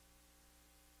week.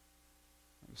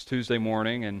 It was Tuesday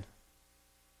morning, and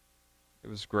it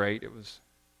was great. It was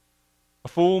a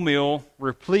full meal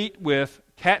replete with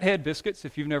cat head biscuits.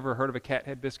 If you've never heard of a cat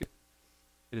head biscuit,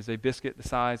 it is a biscuit the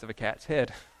size of a cat's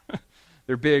head.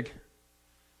 They're big.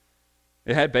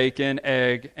 It had bacon,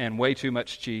 egg, and way too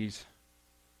much cheese.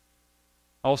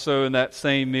 Also in that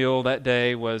same meal that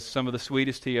day was some of the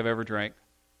sweetest tea I've ever drank.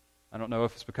 I don't know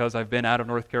if it's because I've been out of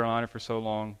North Carolina for so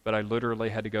long, but I literally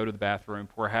had to go to the bathroom,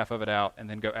 pour half of it out, and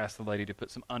then go ask the lady to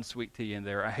put some unsweet tea in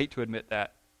there. I hate to admit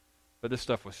that, but this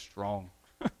stuff was strong.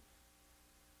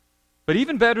 But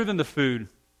even better than the food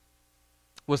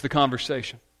was the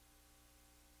conversation.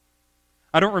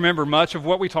 I don't remember much of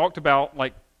what we talked about,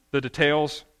 like the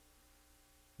details,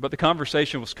 but the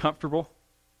conversation was comfortable.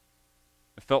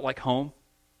 It felt like home.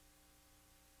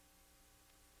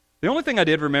 The only thing I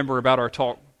did remember about our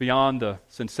talk, beyond the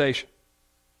sensation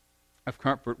of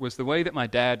comfort, was the way that my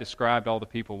dad described all the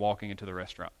people walking into the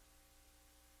restaurant.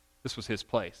 This was his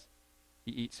place.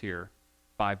 He eats here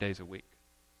 5 days a week.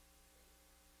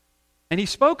 And he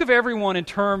spoke of everyone in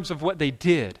terms of what they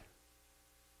did.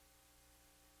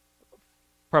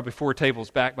 Probably 4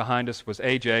 tables back behind us was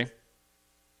AJ.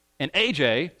 And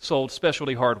AJ sold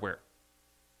specialty hardware.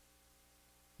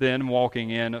 Then walking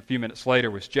in a few minutes later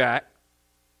was Jack.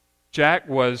 Jack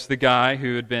was the guy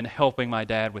who had been helping my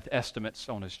dad with estimates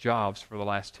on his jobs for the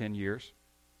last 10 years.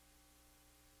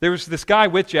 There was this guy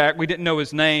with Jack. We didn't know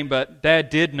his name, but Dad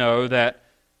did know that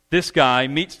this guy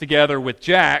meets together with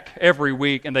Jack every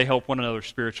week and they help one another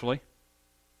spiritually.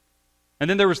 And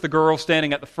then there was the girl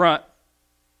standing at the front,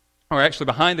 or actually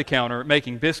behind the counter,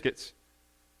 making biscuits.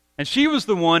 And she was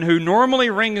the one who normally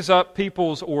rings up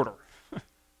people's order.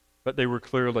 But they were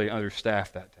clearly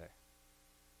understaffed that day.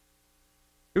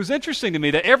 It was interesting to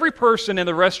me that every person in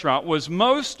the restaurant was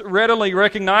most readily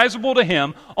recognizable to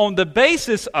him on the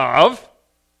basis of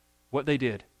what they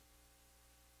did.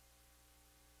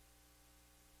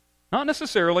 Not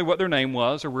necessarily what their name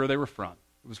was or where they were from.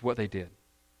 It was what they did.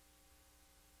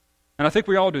 And I think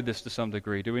we all do this to some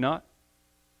degree, do we not?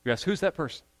 You ask, who's that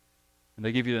person? And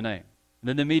they give you the name. And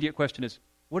then the immediate question is,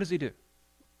 what does he do?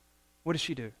 What does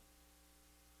she do?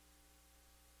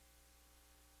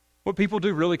 What people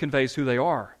do really conveys who they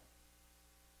are.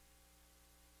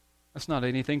 That's not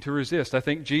anything to resist. I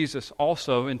think Jesus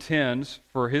also intends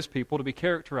for his people to be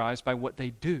characterized by what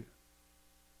they do,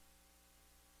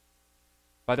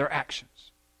 by their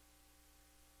actions.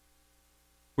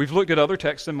 We've looked at other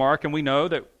texts in Mark, and we know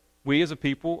that we as a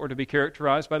people are to be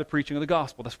characterized by the preaching of the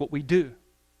gospel. That's what we do.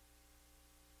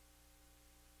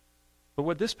 But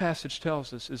what this passage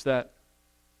tells us is that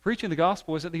preaching the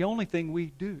gospel isn't the only thing we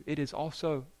do. It is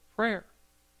also prayer.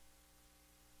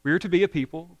 We are to be a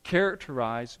people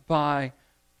characterized by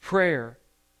prayer.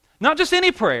 Not just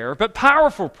any prayer, but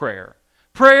powerful prayer.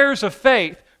 Prayers of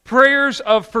faith, prayers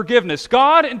of forgiveness.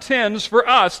 God intends for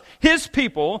us, his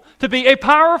people, to be a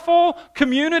powerful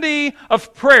community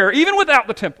of prayer, even without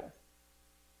the temple.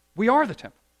 We are the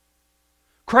temple.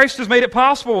 Christ has made it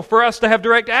possible for us to have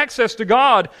direct access to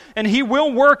God, and he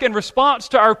will work in response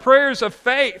to our prayers of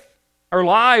faith, our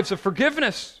lives of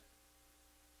forgiveness.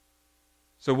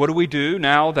 So what do we do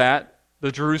now that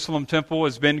the Jerusalem temple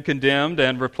has been condemned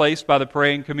and replaced by the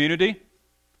praying community?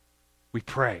 We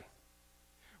pray.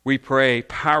 We pray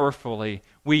powerfully.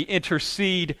 We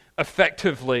intercede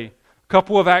effectively. A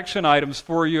couple of action items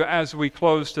for you as we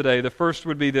close today. The first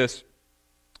would be this.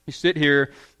 You sit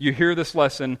here, you hear this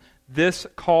lesson. This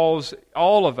calls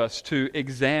all of us to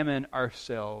examine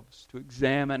ourselves,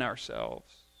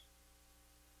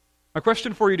 My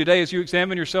question for you today as you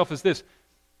examine yourself is this.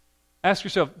 Ask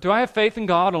yourself, do I have faith in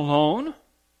God alone?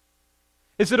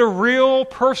 Is it a real,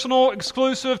 personal,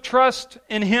 exclusive trust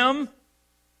in him?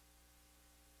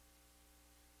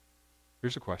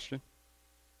 Here's a question.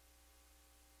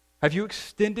 Have you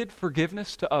extended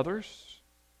forgiveness to others,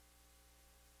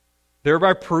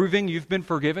 thereby proving you've been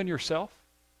forgiven yourself?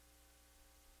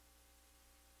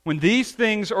 When these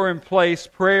things are in place,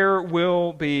 prayer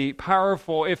will be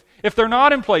powerful. If they're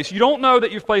not in place, you don't know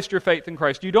that you've placed your faith in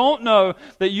Christ. You don't know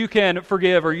that you can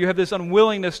forgive, or you have this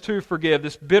unwillingness to forgive,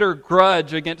 this bitter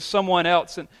grudge against someone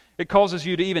else, and it causes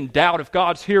you to even doubt if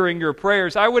God's hearing your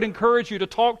prayers. I would encourage you to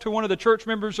talk to one of the church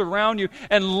members around you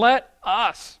and let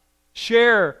us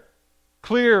share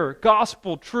clear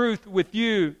gospel truth with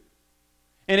you.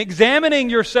 In examining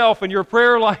yourself and your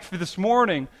prayer life this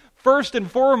morning, first and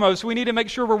foremost, we need to make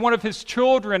sure we're one of His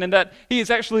children and that He is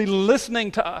actually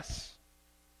listening to us.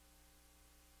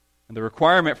 And the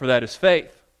requirement for that is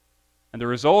faith. And the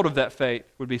result of that faith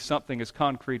would be something as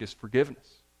concrete as forgiveness.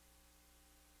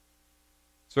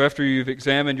 So after you've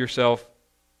examined yourself,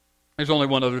 there's only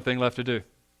one other thing left to do.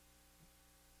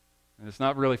 And it's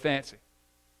not really fancy.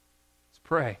 It's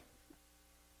pray.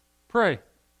 Pray.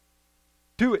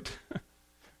 Do it.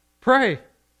 Pray.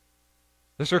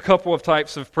 There's a couple of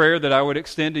types of prayer that I would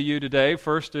extend to you today.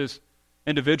 First is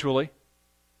individually.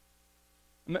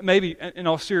 Maybe, in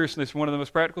all seriousness, one of the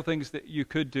most practical things that you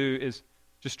could do is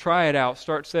just try it out.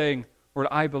 Start saying, Lord,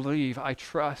 I believe, I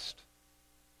trust,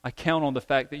 I count on the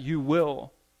fact that you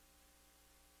will.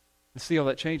 And see how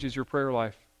that changes your prayer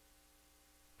life.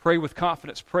 Pray with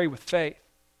confidence. Pray with faith.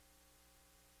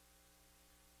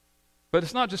 But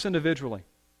it's not just individually.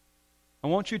 I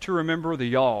want you to remember the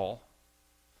y'all.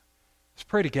 Let's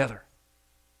pray together.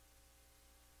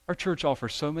 Our church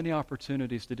offers so many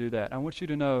opportunities to do that. I want you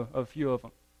to know a few of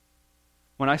them.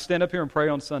 When I stand up here and pray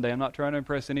on Sunday, I'm not trying to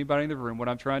impress anybody in the room. What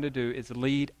I'm trying to do is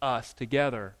lead us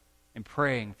together in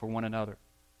praying for one another.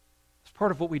 It's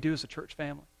part of what we do as a church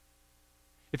family.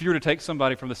 If you were to take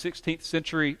somebody from the 16th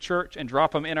century church and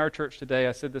drop them in our church today,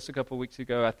 I said this a couple of weeks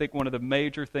ago, I think one of the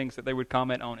major things that they would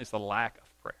comment on is the lack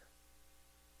of prayer.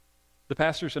 The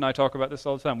pastors and I talk about this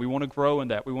all the time. We want to grow in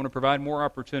that. We want to provide more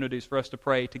opportunities for us to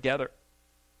pray together.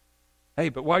 Hey,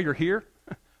 but while you're here,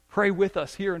 pray with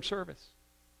us here in service.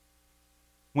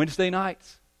 Wednesday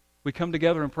nights, we come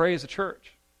together and pray as a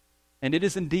church. And it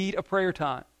is indeed a prayer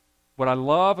time. What I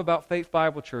love about Faith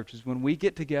Bible Church is when we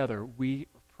get together, we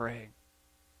are praying.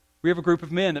 We have a group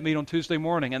of men that meet on Tuesday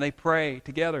morning and they pray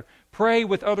together. Pray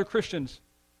with other Christians.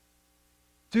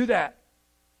 Do that.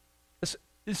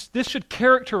 This should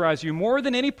characterize you more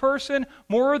than any person,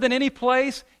 more than any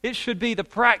place. It should be the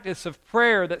practice of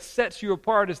prayer that sets you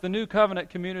apart as the new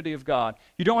covenant community of God.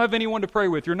 You don't have anyone to pray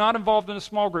with. You're not involved in a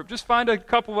small group. Just find a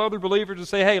couple of other believers and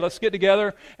say, hey, let's get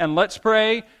together and let's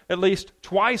pray at least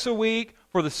twice a week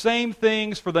for the same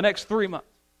things for the next 3 months.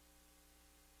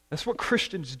 That's what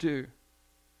Christians do.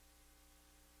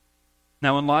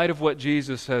 Now, in light of what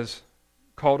Jesus has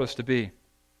called us to be,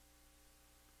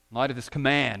 in light of this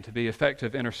command to be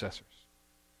effective intercessors,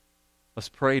 let's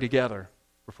pray together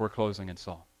before closing in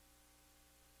song.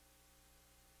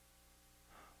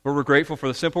 Lord, we're grateful for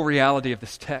the simple reality of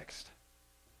this text.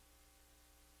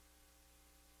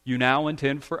 You now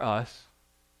intend for us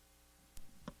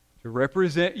to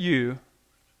represent you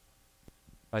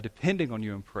by depending on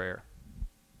you in prayer.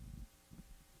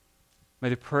 May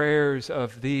the prayers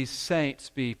of these saints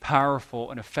be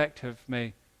powerful and effective.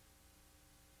 May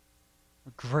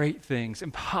great things,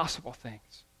 impossible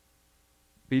things,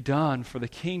 be done for the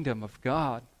kingdom of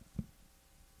God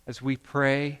as we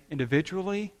pray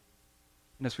individually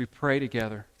and as we pray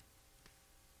together.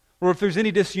 Lord, if there's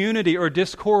any disunity or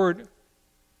discord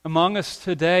among us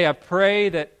today, I pray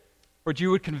that, Lord,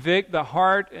 you would convict the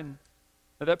heart and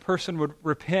that person would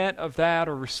repent of that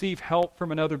or receive help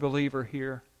from another believer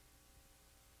here.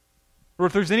 Or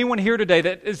if there's anyone here today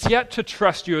that is yet to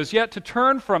trust you, is yet to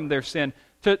turn from their sin,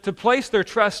 to place their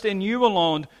trust in you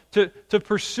alone, to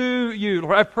pursue you,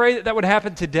 Lord, I pray that that would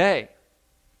happen today.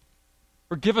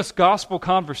 Or give us gospel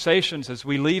conversations as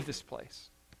we leave this place.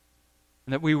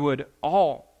 And that we would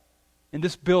all, in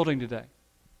this building today,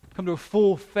 come to a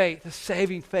full faith, a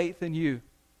saving faith in you.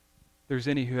 If there's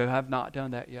any who have not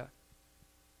done that yet.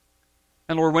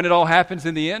 And Lord, when it all happens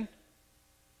in the end,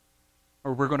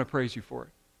 Lord, we're going to praise you for it.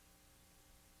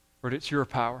 Lord, it's your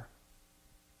power.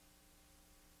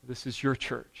 This is your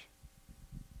church.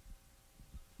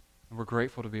 And we're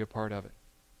grateful to be a part of it.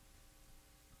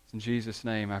 It's in Jesus'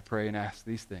 name I pray and ask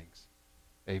these things.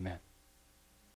 Amen.